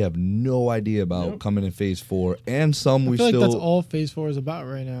characters we have no idea about Yep. coming in Phase 4, and some I we feel like still. that's all Phase 4 is about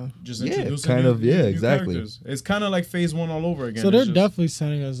right now. Just Yeah, introducing kind of, yeah, new exactly. characters. It's kind of like Phase 1 all over again. So It's they're just definitely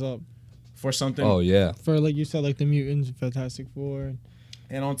setting us up for something. Oh yeah, for, like you said, like the Mutants, Fantastic Four.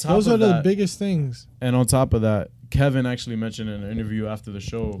 And on top Those are of the that, biggest things. and on top of that, Kevin actually mentioned in an interview after the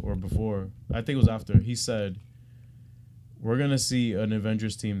show or before, I think it was after, he said, we're going to see an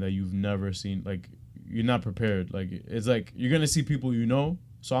Avengers team that you've never seen. Like, you're not prepared. Like, it's like, you're going to see people you know.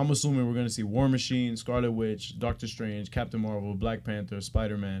 So I'm assuming we're going to see War Machine, Scarlet Witch, Doctor Strange, Captain Marvel, Black Panther,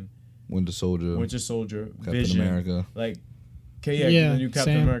 Spider-Man, Winter Soldier, Winter Soldier, Captain Vision. America. Like, Yeah, the new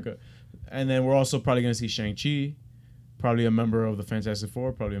Captain Sam. America. And then we're also probably going to see Shang-Chi, probably a member of the Fantastic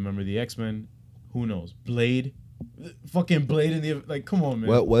Four, probably a member of the X-Men. Who knows? Blade. Fucking Blade in the... Like, come on, man.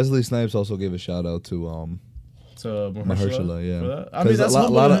 Well, Wesley Snipes also gave a shout out to To Mahershala, yeah. for that. I mean, Because that's a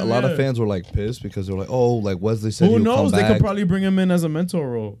lot humble of him, of yeah. fans were like pissed because they were like, "Oh, like Wesley said Who he'll knows? come They back." could probably bring him in as a mentor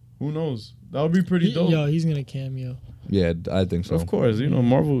role. Who knows? That would be pretty dope. Yo, he's gonna cameo. Yeah, I think so. Of course,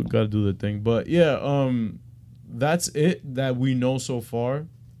 Marvel got to do the thing. But yeah, that's it that we know so far.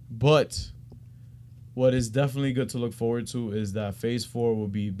 But what is definitely good to look forward to is that Phase 4 will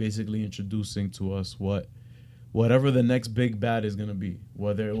be basically introducing to us whatever the next big bad is gonna be.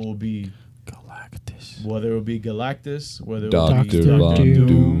 Whether it will be Galactus. Whether it will be Galactus, whether it will Doctor be Doctor Von Doom.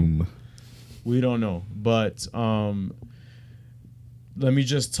 Doom. we don't know. But let me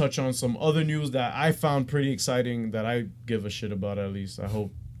just touch on some other news that I found pretty exciting that I give a shit about. At least I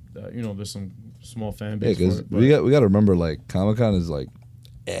hope that there's some small fan Yeah, base because for it. but we got to remember, like, Comic-Con is like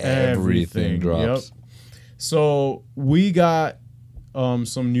everything drops. Yep. So we got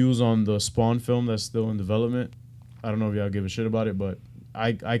some news on the Spawn film that's still in development. I don't know if y'all give a shit about it, but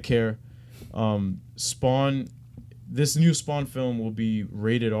I care. Spawn, this new Spawn film will be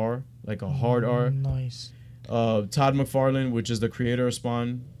rated R, like a hard R. Nice. Todd McFarlane, which is the creator of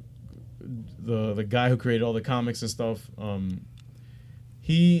Spawn, the guy who created all the comics and stuff.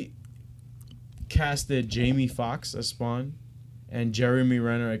 He casted Jamie Foxx as Spawn, and Jeremy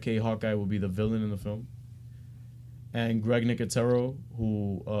Renner, aka Hawkeye, will be the villain in the film. And Greg Nicotero,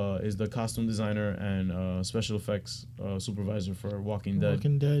 who is the costume designer and special effects supervisor for Walking Dead.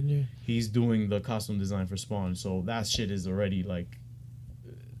 Walking Dead, yeah. He's doing the costume design for Spawn, so that shit is already like.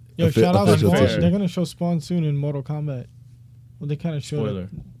 Yo, shout out official Spawn. teaser. They're gonna show Spawn soon in Mortal Kombat. Well, they kind of showed Spoiler.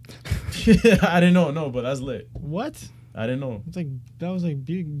 it. I didn't know. No, but that's lit. What? I didn't know. It's like that was like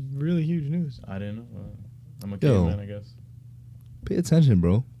big, really huge news. I didn't know. I'm a Yo. caveman, I guess. Pay attention,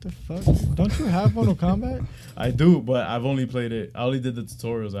 bro. The fuck? Don't you have Mortal Kombat? I do, but I've only played it. I only did the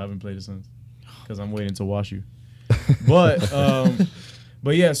tutorials. I haven't played it since because I'm waiting to watch you.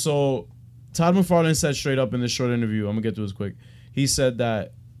 But yeah. So Todd McFarlane said straight up in this short interview. I'm gonna get to this quick. He said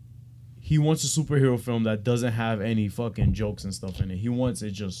that he wants a superhero film that doesn't have any fucking jokes and stuff in it. He wants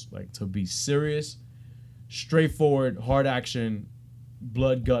it just like to be serious, straightforward, hard action,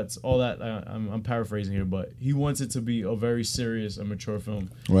 blood, guts, all that. I'm paraphrasing here, but he wants it to be a very serious and mature film.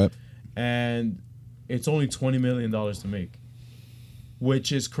 Right. And it's only $20 million to make,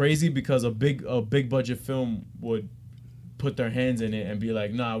 which is crazy because a big budget film would put their hands in it and be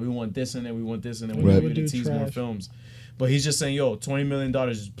like, nah, we want this in it, we want this in it, we Right. want you to tease more Trash. films. But he's just saying, yo, $20 million,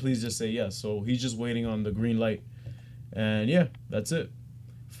 please just say yes. So he's just waiting on the green light. And yeah, that's it.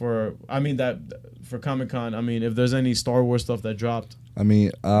 For Comic-Con, I mean, if there's any Star Wars stuff that dropped, I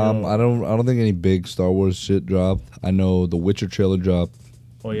mean, Yo. I don't think any big Star Wars shit dropped. I know the Witcher trailer dropped.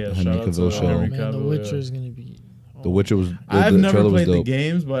 oh yeah, Henry shout out to Cavill show. Oh Henry man, The Cavill, Witcher yeah. is gonna be. The Witcher was. I've the never trailer was played the dope.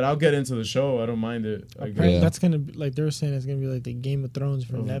 games, but I'll get into the show. I don't mind it. I guess. Apparently Yeah. That's gonna be like they were saying. It's gonna be like the Game of Thrones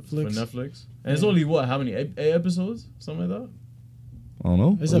for Netflix. For Netflix. And it's only what? How many? 8 episodes? Something like that? I don't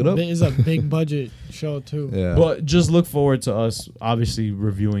know. It's Look it up. it's a big budget show too. Yeah. But just look forward to us obviously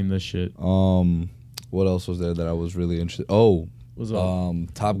reviewing this shit. What else was there that I was really interested? Oh, What's up?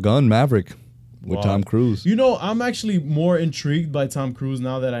 Top Gun Maverick with Wow. Tom Cruise. You know, I'm actually more intrigued by Tom Cruise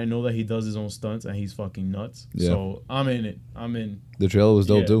now that I know that he does his own stunts and he's fucking nuts. Yeah. So I'm in it. I'm in. The trailer was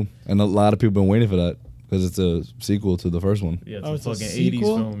dope Yeah. too, and a lot of people been waiting for that because it's a sequel to the first one. Yeah, it's Oh, a it's a fucking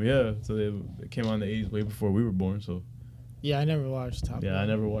sequel? 80s film. Yeah. So it came out in the 80s way before we were born. So Yeah, I never watched Top yeah, Gun. I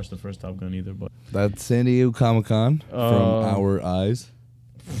never watched the first Top Gun either. But That's San Diego Comic Con from our eyes.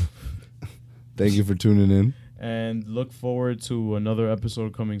 Thank you for tuning in. and look forward to another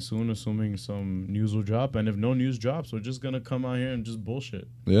episode coming soon, assuming some news will drop. And if no news drops, we're just gonna come out here and just bullshit.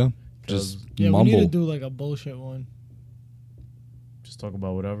 Yeah, 'Cause- just Yeah, mumble. we need to do like a bullshit one. Just talk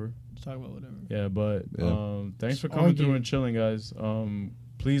about whatever. Let's talk about whatever. Yeah, but Yeah. thanks for Just coming argue. through and chilling, guys.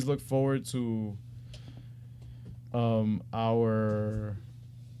 Please look forward to our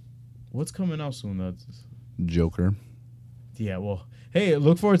what's coming out soon. That's Joker. yeah. Well, hey,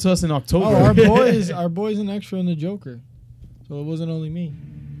 look forward to us in October. Oh, our boy's an extra in the Joker, so it wasn't only me.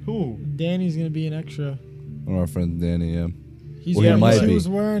 Who? Danny's gonna be an extra. One of our friends, Danny. Yeah. He's Well, he wearing, might he be. was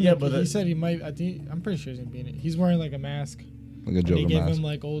wearing. Yeah, Yeah, but he the- said he might. I'm pretty sure he's gonna be in it. He's wearing like a mask. Like a And Joker they gave mask. him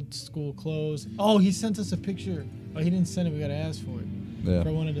like old school clothes. Oh, he sent us a picture. Oh, he didn't send it. We gotta ask for it. Yeah.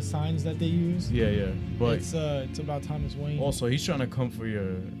 For one of the signs that they use. Yeah. But It's about Thomas Wayne. also, he's trying to come for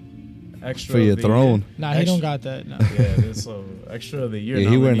your extra For your of the throne. Nah, he extra- don't got that. Nah. year. Yeah, this extra of the year. Yeah,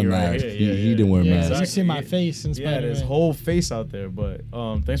 he wearing nominee a right mask. here. He didn't wear a Yeah, mask. you see my face in Yeah, Spider-Man. there's whole face out there. But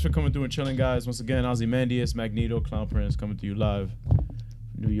thanks for coming through and chilling, guys. Once again, Ozymandias, Magneto, Clown Prince coming to you live,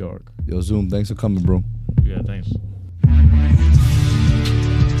 New York. Yo, Zoom, thanks for coming, bro. Yeah, thanks.